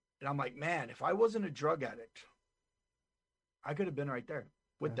 And I'm like, man, if I wasn't a drug addict, I could have been right there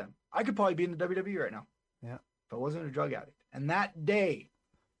with them. I could probably be in the WWE right now. Yeah. If I wasn't a drug addict. And that day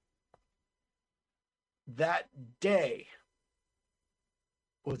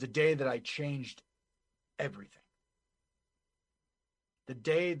was the day that I changed everything. The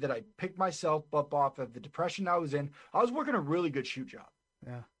day that I picked myself up off of the depression I was in. I was working a really good shoot job.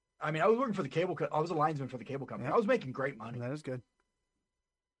 Yeah. I mean, I was working for the cable. I was a linesman for the cable company. Yeah. I was making great money. That is good.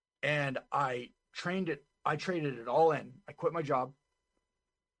 And I traded it all in. I quit my job.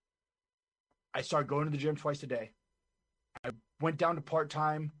 I started going to the gym twice a day. I went down to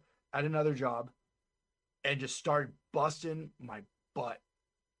part-time at another job and just started busting my butt.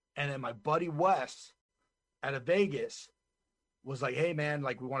 And then my buddy Wes out of Vegas was like, hey, man,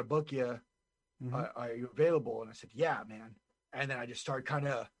 like, we want to book you. Mm-hmm. Are you available? And I said, yeah, man. And then I just started kind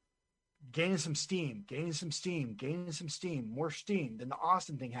of gaining some steam. More steam. Then the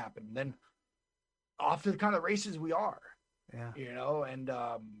Austin thing happened. Then off to the kind of races we are. Yeah. You know, and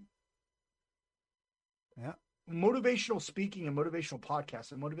yeah. Motivational speaking and motivational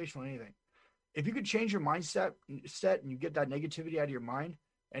podcasts and motivational anything. If you could change your mindset and you get that negativity out of your mind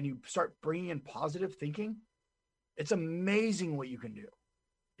and you start bringing in positive thinking, it's amazing what you can do.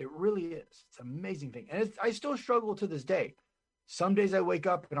 It really is. It's an amazing thing. And I still struggle to this day. Some days I wake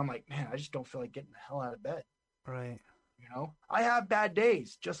up and I'm like, man, I just don't feel like getting the hell out of bed. Right. You know, I have bad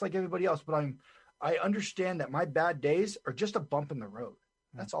days just like everybody else, but I understand that my bad days are just a bump in the road.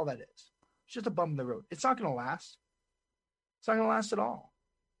 That's all that is. It's just a bump in the road. It's not going to last. It's not going to last at all.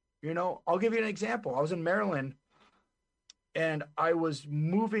 You know, I'll give you an example. I was in Maryland and I was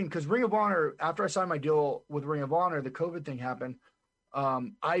moving because Ring of Honor, after I signed my deal with Ring of Honor, the COVID thing happened.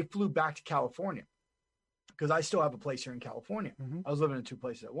 I flew back to California because I still have a place here in California. Mm-hmm. I was living in two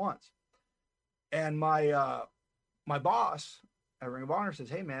places at once. And my boss at Ring of Honor says,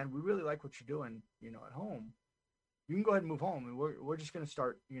 hey, man, we really like what you're doing, you know, at home. You can go ahead and move home. And we're just going to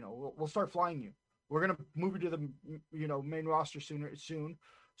start, you know, we'll start flying you. We're going to move you to the, you know, main roster soon.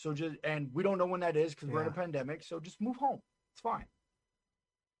 So and we don't know when that is because we're in a pandemic. So just move home. It's fine.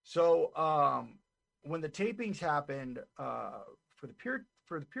 So when the tapings happened for the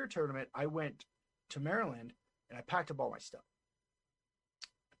Pure tournament, I went to Maryland and I packed up all my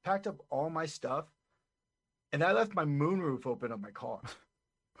stuff. And I left my moonroof open on my car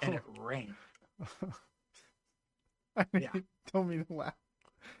and it rained. I mean, don't mean to laugh.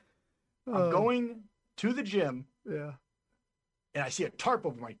 I'm going to the gym. Yeah. And I see a tarp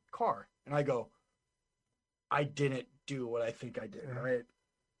over my car. And I go, I didn't do what I think I did. Yeah. Right.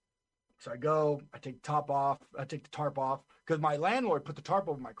 So I go, I take the tarp off because my landlord put the tarp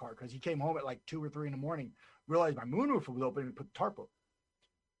over my car because he came home at like 2 or 3 in the morning, realized my moonroof was open and put the tarp over.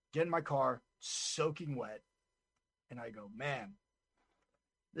 Get in my car, soaking wet. And I go, man,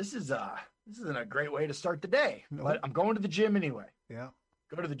 this isn't a great way to start the day, but I'm going to the gym anyway. Yeah.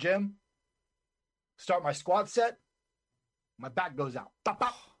 Go to the gym, start my squat set. My back goes out. Bop,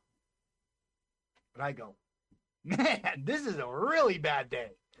 bop. And I go, man, this is a really bad day.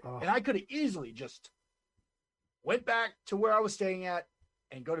 Oh. And I could have easily just went back to where I was staying at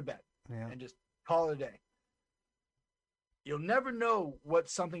and go to bed and just call it a day. You'll never know what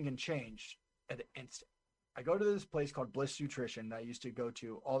something can change at the instant. I go to this place called Bliss Nutrition that I used to go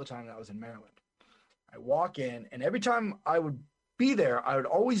to all the time when I was in Maryland. I walk in, and every time I would be there, I would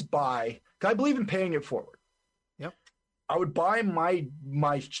always buy, because I believe in paying it forward. Yep. I would buy my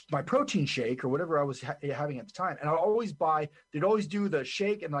protein shake or whatever I was having at the time, and they'd always do the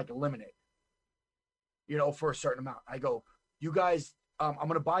shake and like a lemonade, you know, for a certain amount. I go, you guys, I'm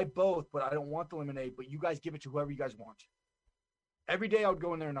going to buy both, but I don't want the lemonade, but you guys give it to whoever you guys want. Every day I would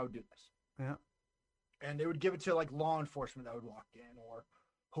go in there and I would do this. Yeah. And they would give it to like law enforcement that would walk in or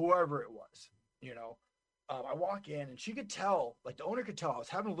whoever it was, you know. I walk in and she could tell, like the owner could tell I was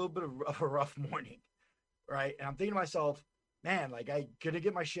having a little bit of a rough morning, right? And I'm thinking to myself, man, like I gotta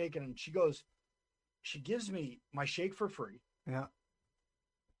get my shake. And she gives me my shake for free. Yeah.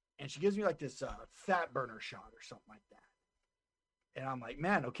 And she gives me like this fat burner shot or something like that. And I'm like,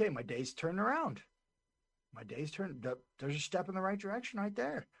 man, okay, my day's turned around. My day's turned. There's a step in the right direction right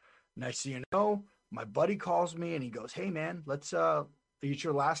there. Next thing you know, my buddy calls me and he goes, hey man, let's it's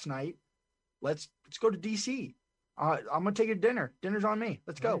your last night. Let's go to DC. I'm gonna take you to dinner. Dinner's on me.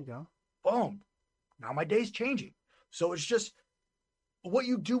 Let's There go. you go. Boom. Now my day's changing. So it's just what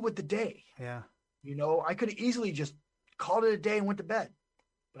you do with the day. Yeah. You know, I could have easily just called it a day and went to bed,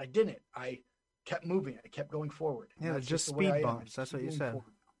 but I didn't. I kept moving. I kept going forward. Yeah, That's just the way I speed am. I bumps. just That's keep what you moving said.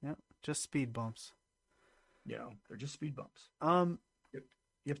 forward. Yeah, just speed bumps. You know, they're just speed bumps. Um, You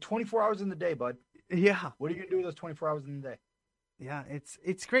have 24 hours in the day, bud. yeah, What are you gonna do with those 24 hours in the day? yeah.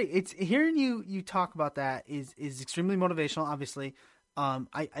 It's great. It's hearing you talk about that is extremely motivational. Obviously,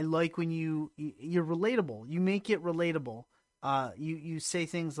 I like when you're relatable. You make it relatable. You say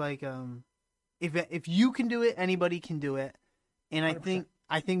things like if you can do it, anybody can do it. And 100%.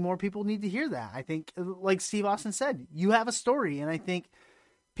 I think more people need to hear that. I think, like Steve Austin said, you have a story, and I think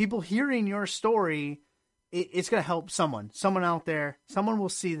people hearing your story, it's going to help someone out there. Someone will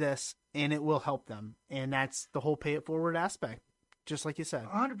see this, and it will help them, and that's the whole pay it forward aspect, just like you said.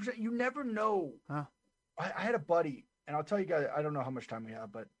 100%. You never know. Huh? I had a buddy, and I'll tell you guys. I don't know how much time we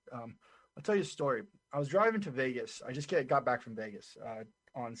have, but I'll tell you a story. I was driving to Vegas. I just got back from Vegas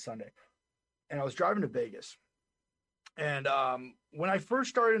on Sunday, and I was driving to Vegas. And when I first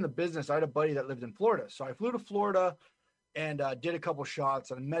started in the business, I had a buddy that lived in Florida. So I flew to Florida and did a couple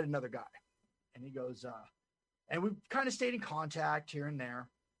shots, and I met another guy. And he goes, and we kind of stayed in contact here and there.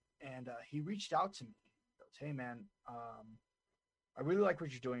 And he reached out to me. He goes, hey, man, I really like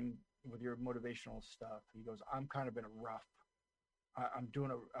what you're doing with your motivational stuff. He goes, I'm kind of in a rough, I'm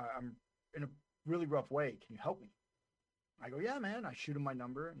in a really rough way. Can you help me? I go, yeah, man. I shoot him my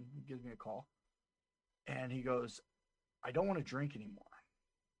number, and he gives me a call. And he goes, I don't want to drink anymore.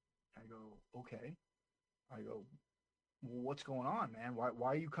 I go, okay. I go, well, what's going on, man?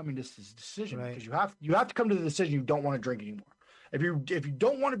 Why are you coming to this decision? Right. Because you have to come to the decision you don't want to drink anymore. If you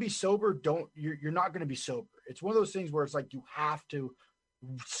don't want to be sober, you're not going to be sober. It's one of those things where it's like you have to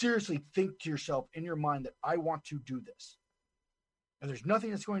seriously think to yourself in your mind that I want to do this. And there's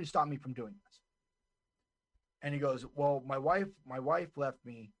nothing that's going to stop me from doing this. And he goes, well, my wife left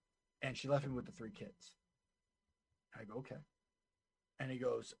me, and she left me with the 3 kids. I go, okay. And he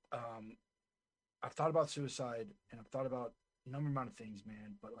goes, I've thought about suicide, and I've thought about a number amount of things,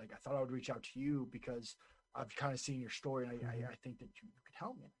 man. But like, I thought I would reach out to you because I've kind of seen your story, and I think that you could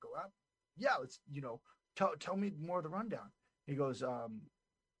help me. I go, yeah, let's, tell me more of the rundown. He goes,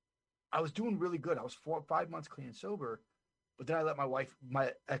 I was doing really good. I was 4 or 5 months clean and sober, but then I let me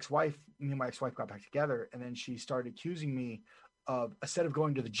and my ex-wife got back together, and then she started accusing me of, instead of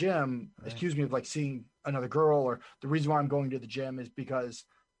going to the gym, Right. accuse me of like seeing another girl, or the reason why I'm going to the gym is because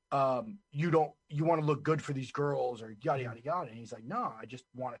you want to look good for these girls, or yada yada yada. And he's like, no, I just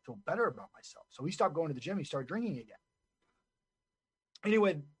want to feel better about myself. So he stopped going to the gym. He started drinking again.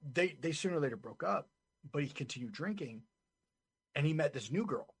 Anyway, they sooner or later broke up, but he continued drinking, and he met this new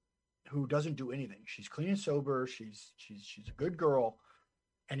girl who doesn't do anything. She's clean and sober. She's a good girl.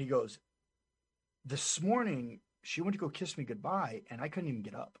 And he goes, this morning she went to go kiss me goodbye, and I couldn't even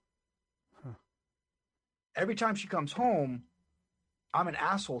get up. Huh. Every time she comes home, I'm an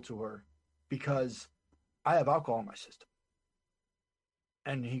asshole to her because I have alcohol in my system.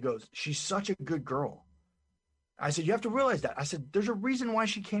 And he goes, she's such a good girl. I said, you have to realize that. I said, there's a reason why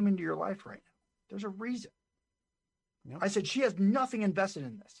she came into your life right now. There's a reason. Yep. I said, she has nothing invested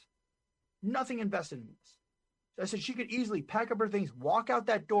in this. Nothing invested in this. So I said, she could easily pack up her things, walk out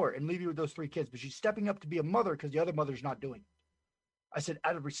that door, and leave you with those 3 kids, but she's stepping up to be a mother because the other mother's not doing it. I said,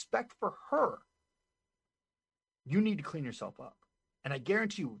 out of respect for her, you need to clean yourself up. And I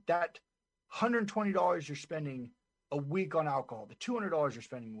guarantee you that $120 you're spending a week on alcohol, the $200 you're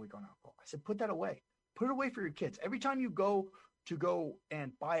spending a week on alcohol, I said, put that away. Put it away for your kids. Every time you go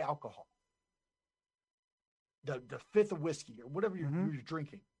and buy alcohol, the 5th of whiskey or whatever you're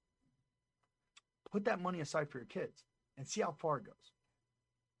drinking, put that money aside for your kids and see how far it goes.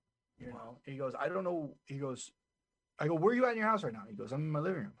 You know, and he goes, I don't know. He goes, I go, where are you at in your house right now? He goes, I'm in my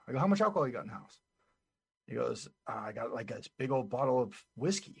living room. I go, how much alcohol you got in the house? He goes, I got like this big old bottle of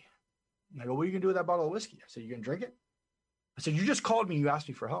whiskey. And I go, what are you going to do with that bottle of whiskey? I said, you going to drink it? I said, you just called me. You asked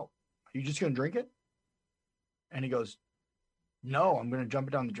me for help. Are you just going to drink it? And he goes, no, I'm going to dump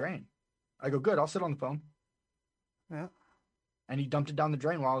it down the drain. I go, good. I'll sit on the phone. Yeah. And he dumped it down the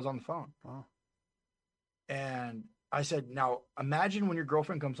drain while I was on the phone. Wow. And I said, now imagine when your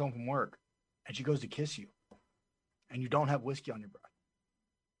girlfriend comes home from work and she goes to kiss you and you don't have whiskey on your breath.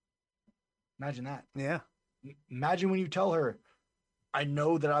 Imagine that. Yeah. Imagine when you tell her, I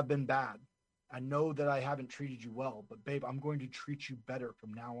know that I've been bad. I know that I haven't treated you well, but babe, I'm going to treat you better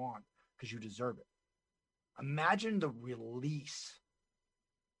from now on because you deserve it. Imagine the release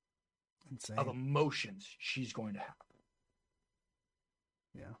Insane. of emotions she's going to have.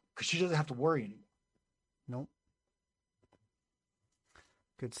 Yeah. Because she doesn't have to worry anymore. Nope.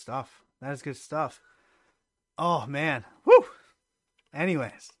 Good stuff. That is good stuff. Oh man. Woo.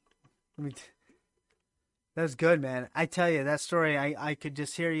 Anyways, that's good, man. I tell you, that story, I could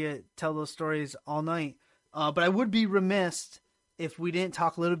just hear you tell those stories all night. But I would be remiss if we didn't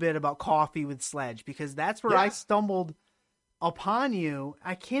talk a little bit about Coffee with Sledge, because that's where I stumbled upon you.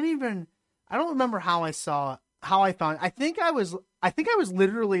 I don't remember how I found. I think I was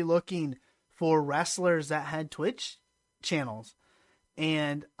literally looking for wrestlers that had Twitch channels,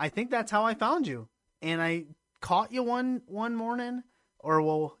 and I think that's how I found you. And I caught you one morning, or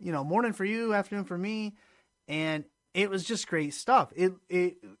morning for you, afternoon for me, and it was just great stuff.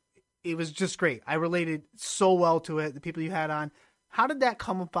 It was just great. I related so well to it. The people you had on. How did that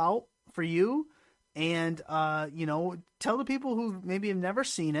come about for you? And tell the people who maybe have never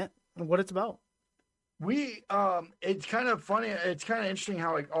seen it what it's about. It's kind of funny. It's kind of interesting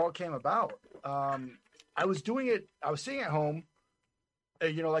how it all came about. I was sitting at home,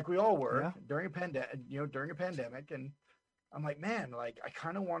 like we all were during a pandemic, and I'm like, man, like I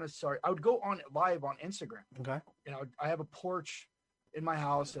kind of want to start. I would go on live on Instagram. Okay. I have a porch in my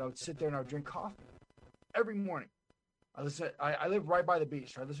house, and I would sit there and I would drink coffee every morning. I live right by the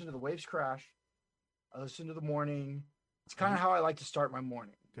beach. So I listen to the waves crash. I listen to the morning. It's kind of how I like to start my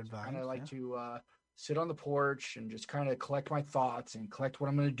morning. Good vibes. And I like to sit on the porch and just kind of collect my thoughts and collect what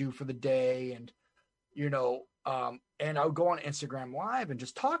I'm going to do for the day. And, and I would go on Instagram Live and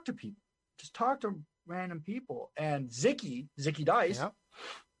just talk to people, just talk to random people. And Zicky Dice,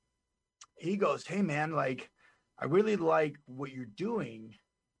 he goes, hey, man, like, I really like what you're doing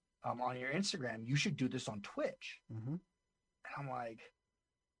on your Instagram. You should do this on Twitch. Mm-hmm. And I'm like,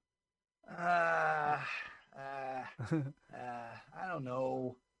 I don't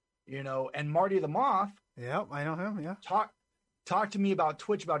know, and Marty the Moth. Yep, I know him. Yeah. Talk to me about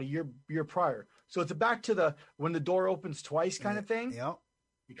Twitch about a year prior. So it's back to the when the door opens twice kind of thing. Yep.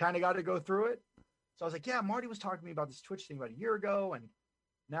 You kind of got to go through it. So I was like, yeah, Marty was talking to me about this Twitch thing about a year ago, and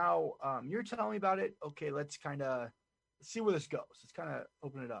now you're telling me about it. Okay, let's kind of see where this goes. Let's kind of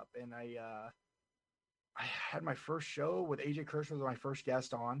open it up. And I had my first show with AJ Kirsch was my first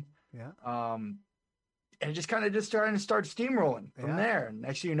guest on. Yeah. And it just kind of starting to start steamrolling from there. And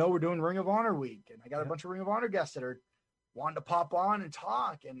next thing you know, we're doing Ring of Honor week, and I got a bunch of Ring of Honor guests that are wanting to pop on and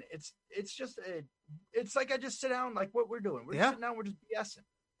talk. And it's like I just sit down like what we're doing. We're just sitting down, we're just BSing.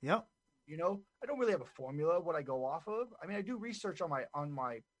 Yep. I don't really have a formula what I go off of. I mean, I do research on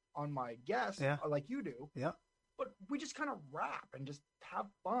my guests, like you do. Yeah. But we just kind of rap and just have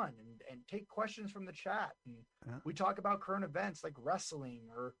fun and take questions from the chat. And we talk about current events like wrestling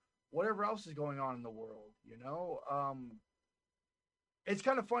or whatever else is going on in the world, It's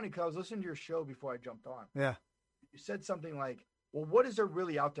kind of funny because I was listening to your show before I jumped on. Yeah. You said something like, well, what is there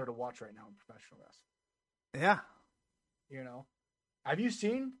really out there to watch right now in professional wrestling? Yeah. Have you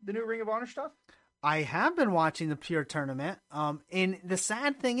seen the new Ring of Honor stuff? I have been watching the Pure tournament. And the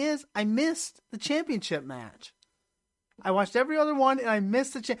sad thing is I missed the championship match. I watched every other one and I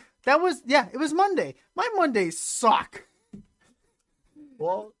missed the it was Monday. My Mondays suck.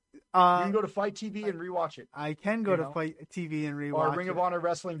 Well, you can go to Fight TV and rewatch it. I can go to Fight TV and rewatch it. Or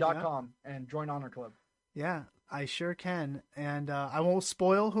ringofhonorwrestling.com and join Honor Club. Yeah, I sure can. And I won't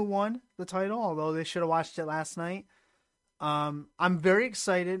spoil who won the title, although they should have watched it last night. I'm very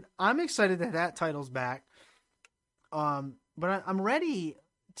excited. I'm excited that title's back. But I'm ready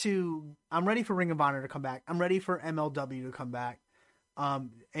for Ring of Honor to come back. I'm ready for MLW to come back.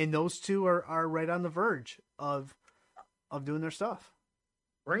 And those two are right on the verge of doing their stuff.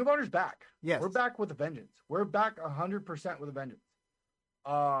 Ring of Honor's back. Yes. We're back with a vengeance. We're back 100% with a vengeance.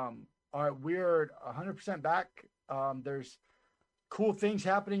 All right, we're 100% back. There's cool things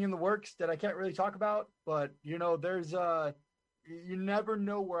happening in the works that I can't really talk about, but there's you never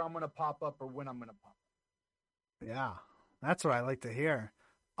know where I'm going to pop up or when I'm going to pop up. Yeah. That's what I like to hear.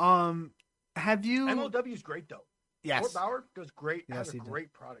 Have you MLW is great though. Yes. Fort Bauer does great. Yes, has a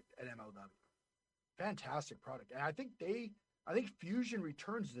great product at MLW. Fantastic product. And I think Fusion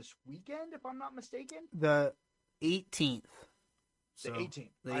returns this weekend, if I'm not mistaken. The 18th. The 18th.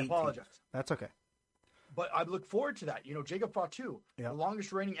 I apologize. That's okay. But I look forward to that. Jacob Fatu, the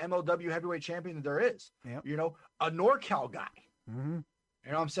longest reigning MLW heavyweight champion that there is. Yep. A NorCal guy. Mm-hmm.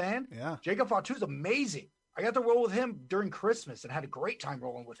 You know what I'm saying? Yeah. Jacob Fatu is amazing. I got to roll with him during Christmas and had a great time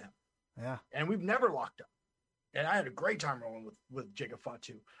rolling with him. Yeah. And we've never locked up. And I had a great time rolling with Jacob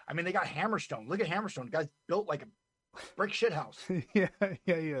Fatu. I mean, they got Hammerstone. Look at Hammerstone. The guy's built like a brick shit house. Yeah,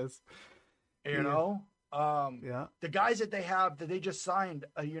 yeah, he is. You know, Yeah. the guys that they have that they just signed.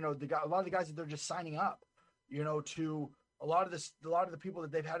 You know, a lot of the guys that they're just signing up. You know, to a lot of the people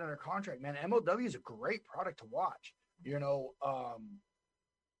that they've had under contract. Man, MLW is a great product to watch. You know,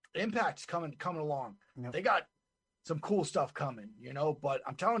 Impact's coming along. Yep. They got some cool stuff coming, you know, but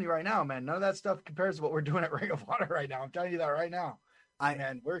I'm telling you right now, man, none of that stuff compares to what we're doing at Ring of Honor right now. I'm telling you that right now.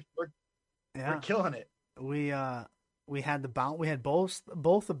 And we're killing it. We had we had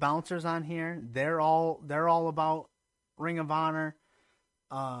both the bouncers on here. They're all about Ring of Honor.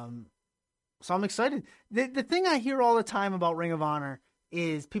 So I'm excited. The thing I hear all the time about Ring of Honor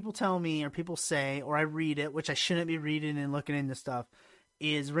is people tell me, or people say, or I read it, which I shouldn't be reading and looking into stuff,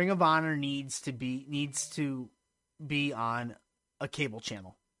 is Ring of Honor needs to be on a cable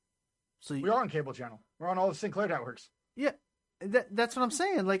channel. So we are on cable channel. We're on all the Sinclair networks. Yeah, that's what I'm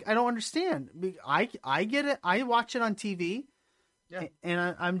saying. Like, I don't understand. I get it. I watch it on TV. Yeah, and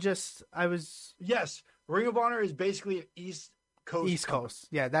I was. Yes, Ring of Honor is basically an East Coast.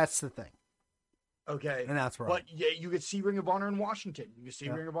 Yeah, that's the thing. Okay, and that's right. But yeah, you could see Ring of Honor in Washington. You can see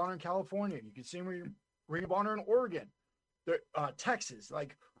Ring of Honor in California. You can see Ring of Honor in Oregon, Texas.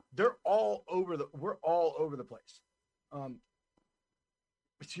 Like, we're all over the place.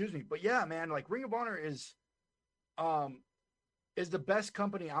 Excuse me, but yeah, man, like Ring of Honor is the best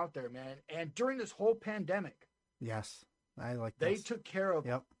company out there, man. And during this whole pandemic, yes, I like they took care of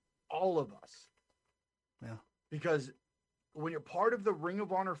all of us. Yeah, because when you're part of the Ring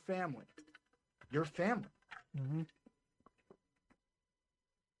of Honor family, you're family. Mm-hmm.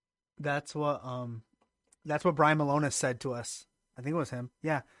 That's what Brian Malone said to us. I think it was him.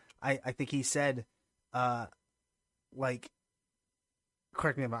 Yeah, I think he said, like,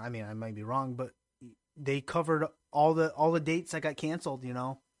 correct me if I might be wrong, but they covered all the dates that got canceled. You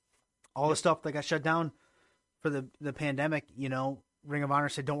know, all the stuff that got shut down for the pandemic. You know, Ring of Honor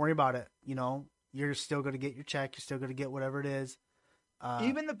said, "Don't worry about it. You know, you're still going to get your check. You're still going to get whatever it is."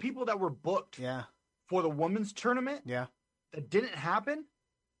 Even the people that were booked, yeah, for the women's tournament, yeah, that didn't happen,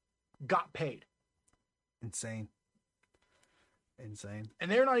 got paid. Insane.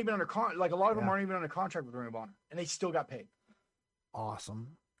 And they're not even under like a lot of them aren't even under contract with Ring of Honor, and they still got paid.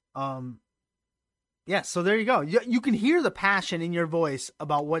 Awesome. Yeah, so there you go. You can hear the passion in your voice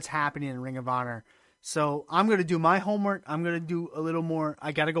about what's happening in Ring of Honor. So I'm going to do my homework. I'm going to do a little more.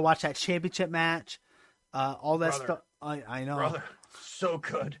 I got to go watch that championship match. All that stuff. I know. Brother, so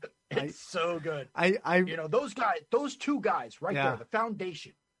good. It's so good. You know, those two guys right there, the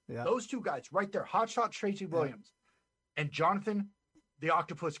foundation. Yeah. Those two guys right there, Hotshot Tracy Williams and Jonathan the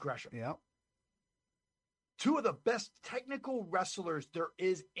Octopus Gresham. Yeah. Two of the best technical wrestlers there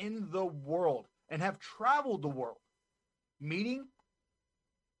is in the world and have traveled the world, meeting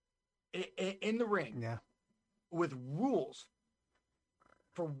in the ring with rules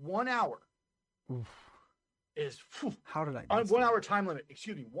for 1 hour. Oof. Is how did I on 1 hour time limit?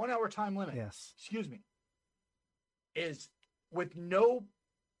 Excuse me, 1 hour time limit. Yes. Excuse me. Is with no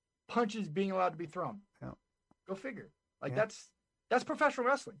punches being allowed to be thrown. Yeah. Go figure. Like that's professional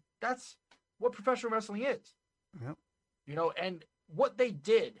wrestling. That's what professional wrestling is. Yep. You know, and what they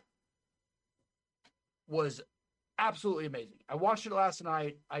did was absolutely amazing. I watched it last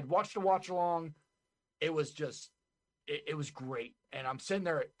night. I'd watched a watch along. It was just, it was great. And I'm sitting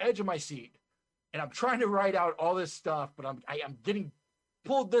there at the edge of my seat, and I'm trying to write out all this stuff, but I'm getting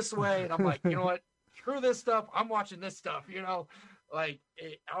pulled this way, and I'm like, you know what? Screw this stuff. I'm watching this stuff. You know, like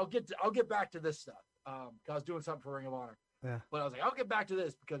I'll get back to this stuff because I was doing something for Ring of Honor. Yeah. But I was like, I'll get back to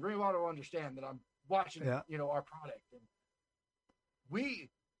this because Ring of Honor will understand that I'm watching, you know, our product. And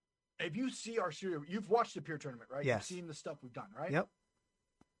if you see our series, you've watched the Pure Tournament, right? Yes. You've seen the stuff we've done, right? Yep.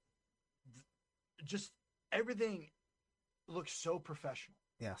 Just everything looks so professional.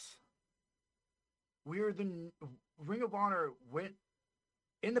 Yes. Ring of Honor went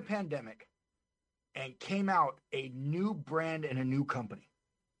in the pandemic and came out a new brand and a new company.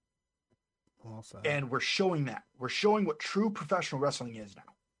 Well said. And we're showing that. We're showing what true professional wrestling is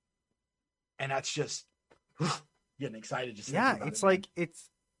now. And that's just getting excited just thinking about it's like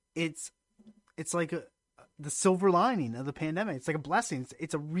it's like the silver lining of the pandemic. It's like a blessing.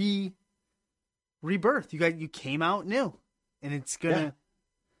 It's a rebirth. You came out new, and it's gonna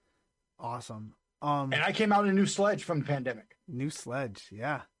awesome. And I came out in a new sledge from the pandemic. New sledge,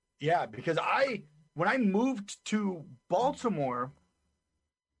 yeah. Yeah, because when I moved to Baltimore,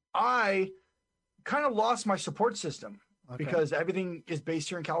 I kind of lost my support system because everything is based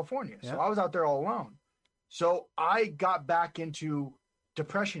here in California. So I was out there all alone. So I got back into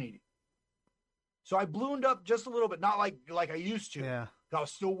depression eating. So I ballooned up just a little bit, not like I used to. Yeah. I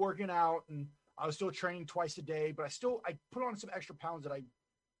was still working out and I was still training twice a day, but I put on some extra pounds that I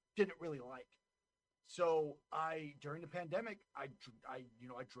didn't really like. So during the pandemic, I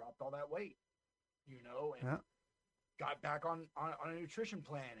dropped all that weight, and Yeah. got back on a nutrition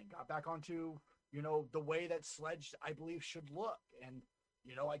plan and got back onto, the way that Sledge, I believe, should look. And,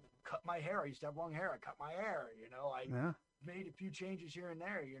 I cut my hair. I used to have long hair. I cut my hair, I Yeah. made a few changes here and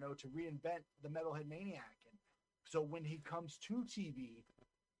there, to reinvent the Metalhead Maniac. And so when he comes to TV,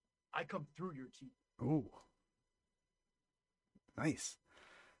 I come through your TV. Ooh. Nice.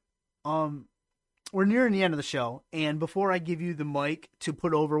 We're nearing the end of the show, and before I give you the mic to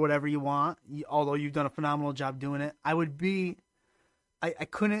put over whatever you want, although you've done a phenomenal job doing it, I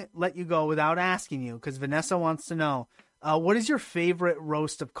couldn't let you go without asking you, because Vanessa wants to know, what is your favorite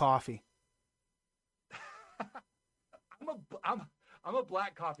roast of coffee? I'm a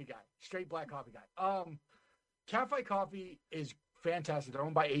black coffee guy, straight black coffee guy. Cafe Coffee is fantastic. They're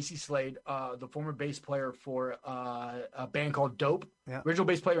owned by AC Slade, the former bass player for a band called Dope. Yeah. Original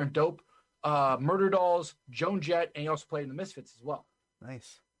bass player in Dope, Murder Dolls, Joan Jett, and he also played in the Misfits as well.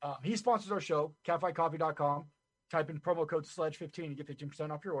 Nice. He sponsors our show, cafecoffee.com. Type in promo code SLEDGE15 and get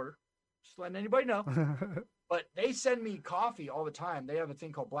 15% off your order. Just letting anybody know. But they send me coffee all the time. They have a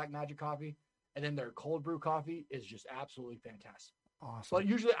thing called Black Magic Coffee, and then their cold brew coffee is just absolutely fantastic. Awesome. But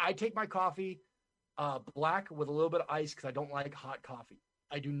usually I take my coffee black with a little bit of ice because I don't like hot coffee.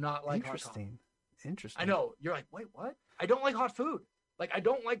 I do not like hot coffee. Interesting. I know. You're like, wait, what? I don't like hot food. Like, I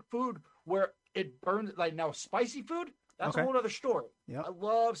don't like food where it burns. Like, now, spicy food, that's a whole other story. Yep. I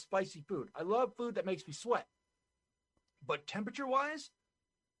love spicy food. I love food that makes me sweat. But temperature-wise,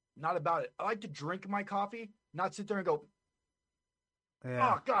 not about it. I like to drink my coffee, not sit there and go,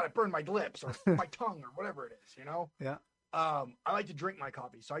 Yeah. oh, God, it burned my lips or my tongue or whatever it is, Yeah. I like to drink my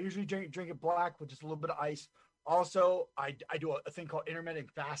coffee. So I usually drink it black with just a little bit of ice. Also, I do a thing called intermittent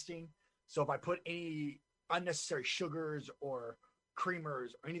fasting. So if I put any unnecessary sugars or creamers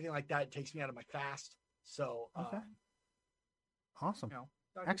or anything like that, it takes me out of my fast. So, Okay. Awesome. I drink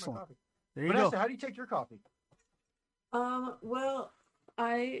my Excellent. coffee. There you Vanessa, go. how do you take your coffee? Well,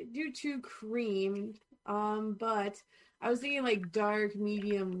 I do too creamed, but I was thinking like dark,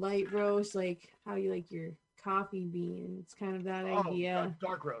 medium, light roast, like how you like your coffee beans, kind of that idea.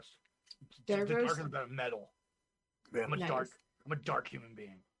 Dark roast. Dark the roast? darker the better. Metal. I'm a Nice. dark human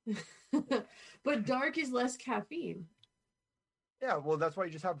being. But dark is less caffeine. Yeah, well, that's why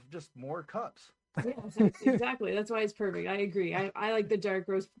you just have more cups. Yeah, exactly. That's why it's perfect. I agree. I like the dark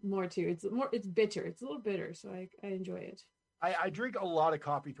roast more too. It's bitter. It's a little bitter, so I enjoy it. I drink a lot of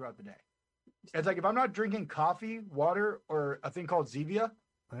coffee throughout the day. It's like if I'm not drinking coffee, water, or a thing called Zevia,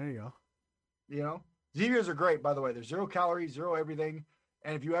 There you go. Zevias are great, by the way. They're 0 calories, 0 everything.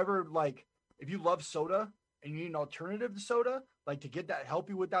 And if you ever if you love soda and you need an alternative to soda, like to get that, help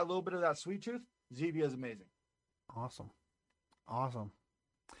you with that little bit of that sweet tooth, Zevia is amazing. Awesome.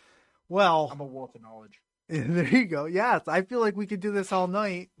 Well, I'm a wealth of knowledge. there you go. Yes, I feel like we could do this all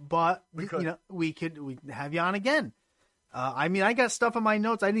night, but We could. we could have you on again. I mean, I got stuff on my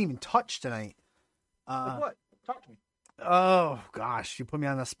notes I didn't even touch tonight. Like what? Talk to me. Oh gosh, you put me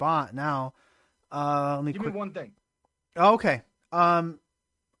on the spot now. Let me Give me one thing. Okay.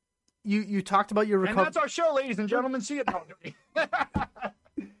 You talked about your And recovery. that's our show, ladies and gentlemen. See it. No,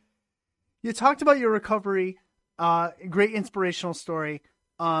 You talked about your recovery. Great inspirational story.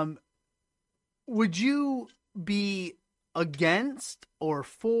 Would you be against or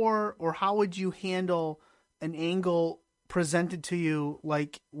for, or how would you handle an angle presented to you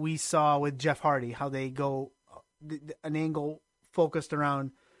like we saw with Jeff Hardy? How they go an angle focused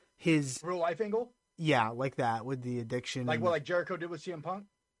around his real life angle, like that with the addiction, like what Jericho did with CM Punk.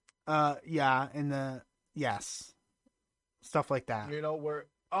 And stuff like that. Where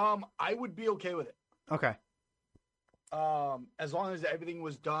I would be okay with it. Okay. As long as everything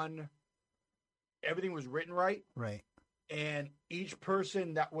was done, everything was written right, Right. and each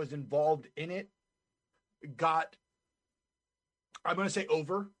person that was involved in it got, I'm going to say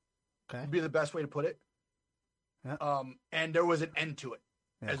over, Okay. would be the best way to put it. Yeah. And there was an end to it.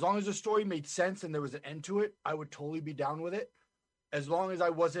 Yeah. As long as the story made sense and there was an end to it, I would totally be down with it. As long as I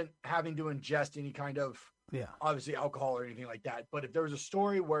wasn't having to ingest any kind of, obviously alcohol or anything like that. But if there was a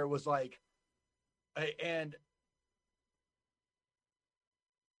story where it was like,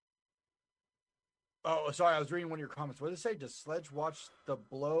 oh, sorry, I was reading one of your comments. What did it say? Does Sledge watch the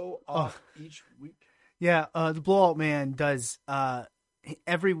blow off each week? Yeah, the Blowout Man does.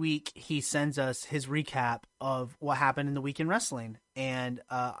 Every week he sends us his recap of what happened in the week in wrestling, and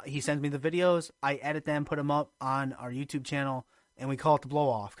he sends me the videos. I edit them, put them up on our YouTube channel, and we call it the Blow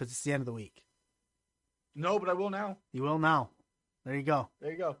Off because it's the end of the week. No, but I will now. You will now. There you go.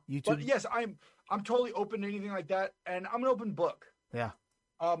 There you go. YouTube. But yes, I'm totally open to anything like that, and I'm an open book. Yeah.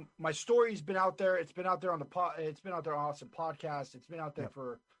 My story's been out there. It's been out there on it's been out there on Awesome Podcast. It's been out there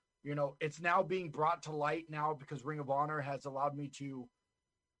for, it's now being brought to light now because Ring of Honor has allowed me to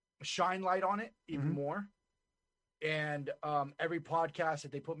shine light on it even more. And every podcast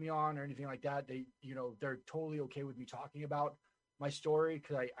that they put me on or anything like that, they're totally okay with me talking about my story,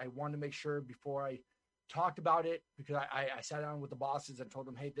 because I wanted to make sure before I talked about it, because I sat down with the bosses and told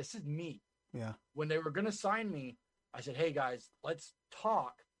them, hey, this is me. Yeah. When they were going to sign me, I said, hey guys, let's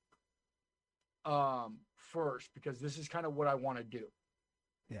talk first, because this is kind of what I want to do.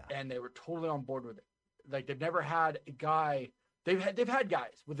 Yeah. And they were totally on board with it. Like, they've never had a guy, they've had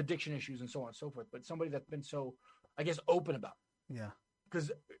guys with addiction issues and so on and so forth, but somebody that's been so, I guess, open about it. Yeah.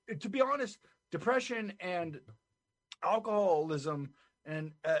 Because to be honest, depression and alcoholism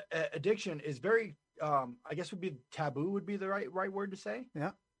and addiction is very, I guess would be taboo, would be the right word to say.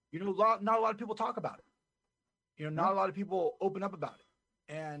 Yeah. Not a lot of people talk about it. Not a lot of people open up about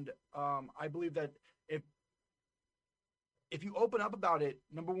it. And I believe that if you open up about it,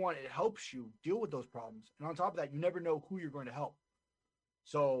 number one, it helps you deal with those problems. And on top of that, you never know who you're going to help.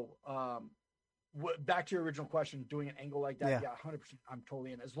 So back to your original question, doing an angle like that, yeah 100%, I'm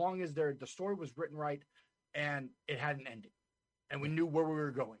totally in. As long as the story was written right and it had an ending and we knew where we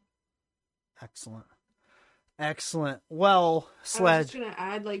were going. Excellent. Well, Sledge. I was just gonna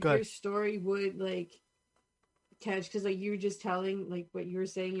add, like, your story would catch, because you were just telling what you were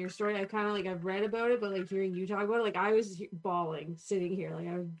saying your story. I kind of I've read about it, but hearing you talk about it, I was bawling sitting here.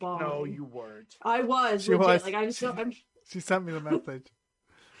 I was bawling. No, you weren't. I was. She legit. was. She sent me the message.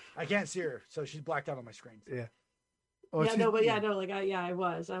 I can't see her, so she's blacked out on my screen. Yeah. Oh, I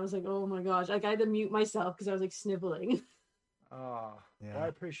was. I was oh my gosh. I had to mute myself because I was sniveling. Well, I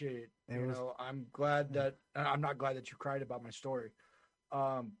appreciate it. I'm glad that I'm not glad that you cried about my story.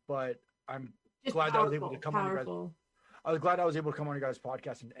 But I'm just glad powerful, I was able to come on your guys. I was glad I was able to come on your guys'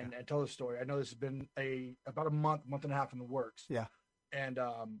 podcast and tell the story. I know this has been about a month and a half in the works. Yeah. And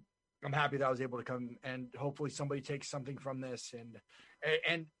I'm happy that I was able to come, and hopefully somebody takes something from this.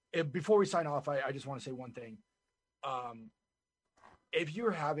 And before we sign off, I just want to say one thing. If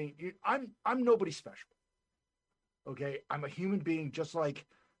you're I'm nobody special. Okay. I'm a human being, just like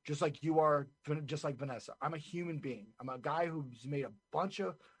you are, just like Vanessa. I'm a human being. I'm a guy who's made a bunch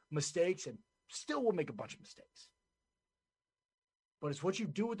of mistakes and still will make a bunch of mistakes. But it's what you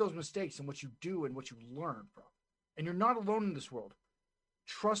do with those mistakes and what you do and what you learn from. And you're not alone in this world.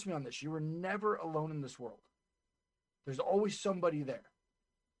 Trust me on this. You are never alone in this world. There's always somebody there.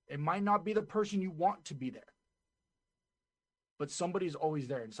 It might not be the person you want to be there, but somebody's always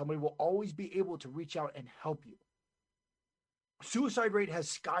there, and somebody will always be able to reach out and help you. Suicide rate has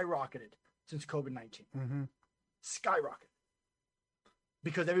skyrocketed since COVID-19. Skyrocketed.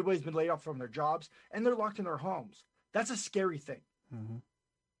 Because everybody's been laid off from their jobs and they're locked in their homes. That's a scary thing.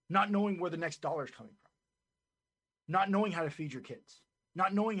 Not knowing where the next dollar is coming from. Not knowing how to feed your kids.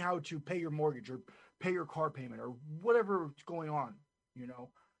 Not knowing how to pay your mortgage or pay your car payment or whatever's going on,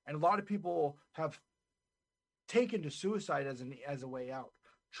 And a lot of people have taken to suicide as a way out.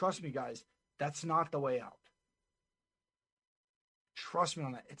 Trust me, guys, that's not the way out. Trust me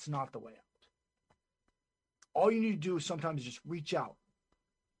on that. It's not the way out. All you need to do is sometimes just reach out.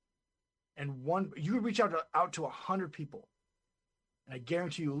 And you reach out to 100 people. And I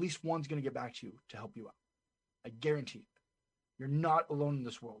guarantee you, at least one's going to get back to you to help you out. I guarantee it. You're not alone in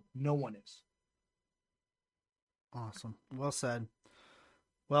this world. No one is. Awesome. Well said.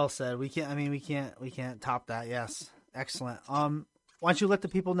 Well said. We can't top that. Yes. Excellent. Why don't you let the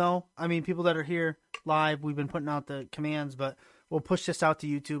people know? People that are here live, we've been putting out the commands, but we'll push this out to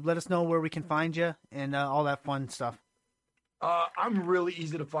YouTube. Let us know where we can find you and all that fun stuff. I'm really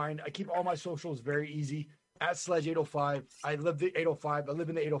easy to find. I keep all my socials very easy. At Sledge805. I live the 805. I live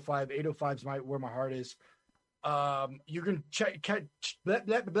in the 805. 805 is where my heart is. You can check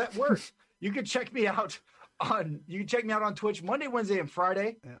that works. You can check me out on Twitch Monday, Wednesday, and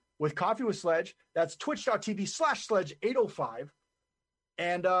Friday with Coffee with Sledge. That's twitch.tv/Sledge805.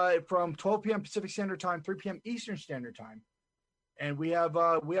 And from 12 p.m. Pacific Standard Time, 3 p.m. Eastern Standard Time. And we have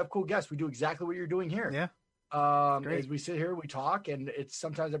cool guests. We do exactly what you're doing here. Yeah. As we sit here, we talk, and it's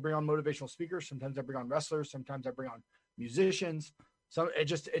sometimes I bring on motivational speakers, sometimes I bring on wrestlers, sometimes I bring on musicians. So it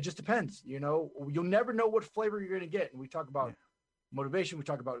just depends, You'll never know what flavor you're going to get. And we talk about motivation, we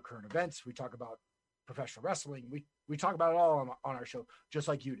talk about current events, we talk about professional wrestling, we talk about it all on our show, just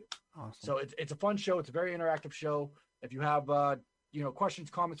like you do. Awesome. So it's a fun show. It's a very interactive show. If you have questions,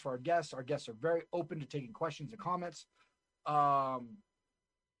 comments for our guests are very open to taking questions and comments.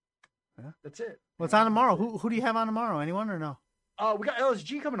 Yeah. That's it. What's on tomorrow? Who do you have on tomorrow? Anyone or no? We got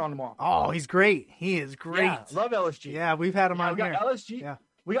LSG coming on tomorrow. Oh, he's great. He is great. Yeah, love LSG. Yeah, we've had him on we got here. LSG. Yeah.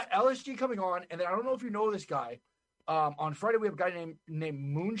 We got LSG coming on, and then I don't know if you know this guy. On Friday we have a guy named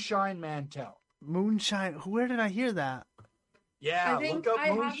Moonshine Mantel. Moonshine. Where did I hear that? Yeah, I think look up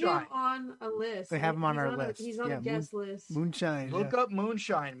I Moonshine. have him on a list. They have him on our list. He's on Yeah, a guest list. Moonshine. Look up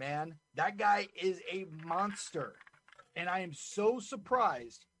Moonshine, man. That guy is a monster, and I am so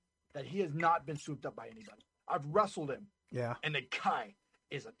surprised that he has not been swooped up by anybody. I've wrestled him. Yeah. And the guy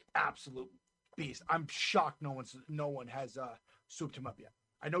is an absolute beast. I'm shocked no one has swooped him up yet.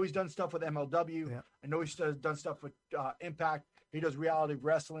 I know he's done stuff with MLW. Yeah. I know he's done stuff with Impact. He does reality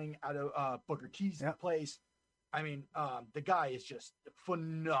wrestling out of Booker T's place. I mean, the guy is just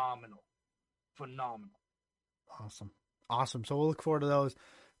phenomenal. Phenomenal. Awesome. So we'll look forward to those.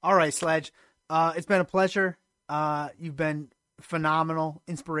 All right, Sledge. It's been a pleasure. You've been phenomenal,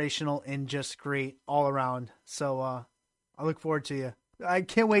 inspirational, and just great all around. So I look forward to you. I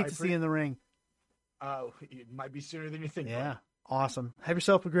can't wait to see you in the ring. It might be sooner than you think. Yeah. Bro. Awesome. Have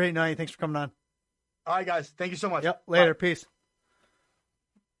yourself a great night. Thanks for coming on. All right, guys. Thank you so much. Yep. Later. Bye. Peace.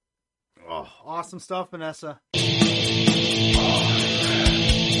 Oh, awesome stuff, Vanessa.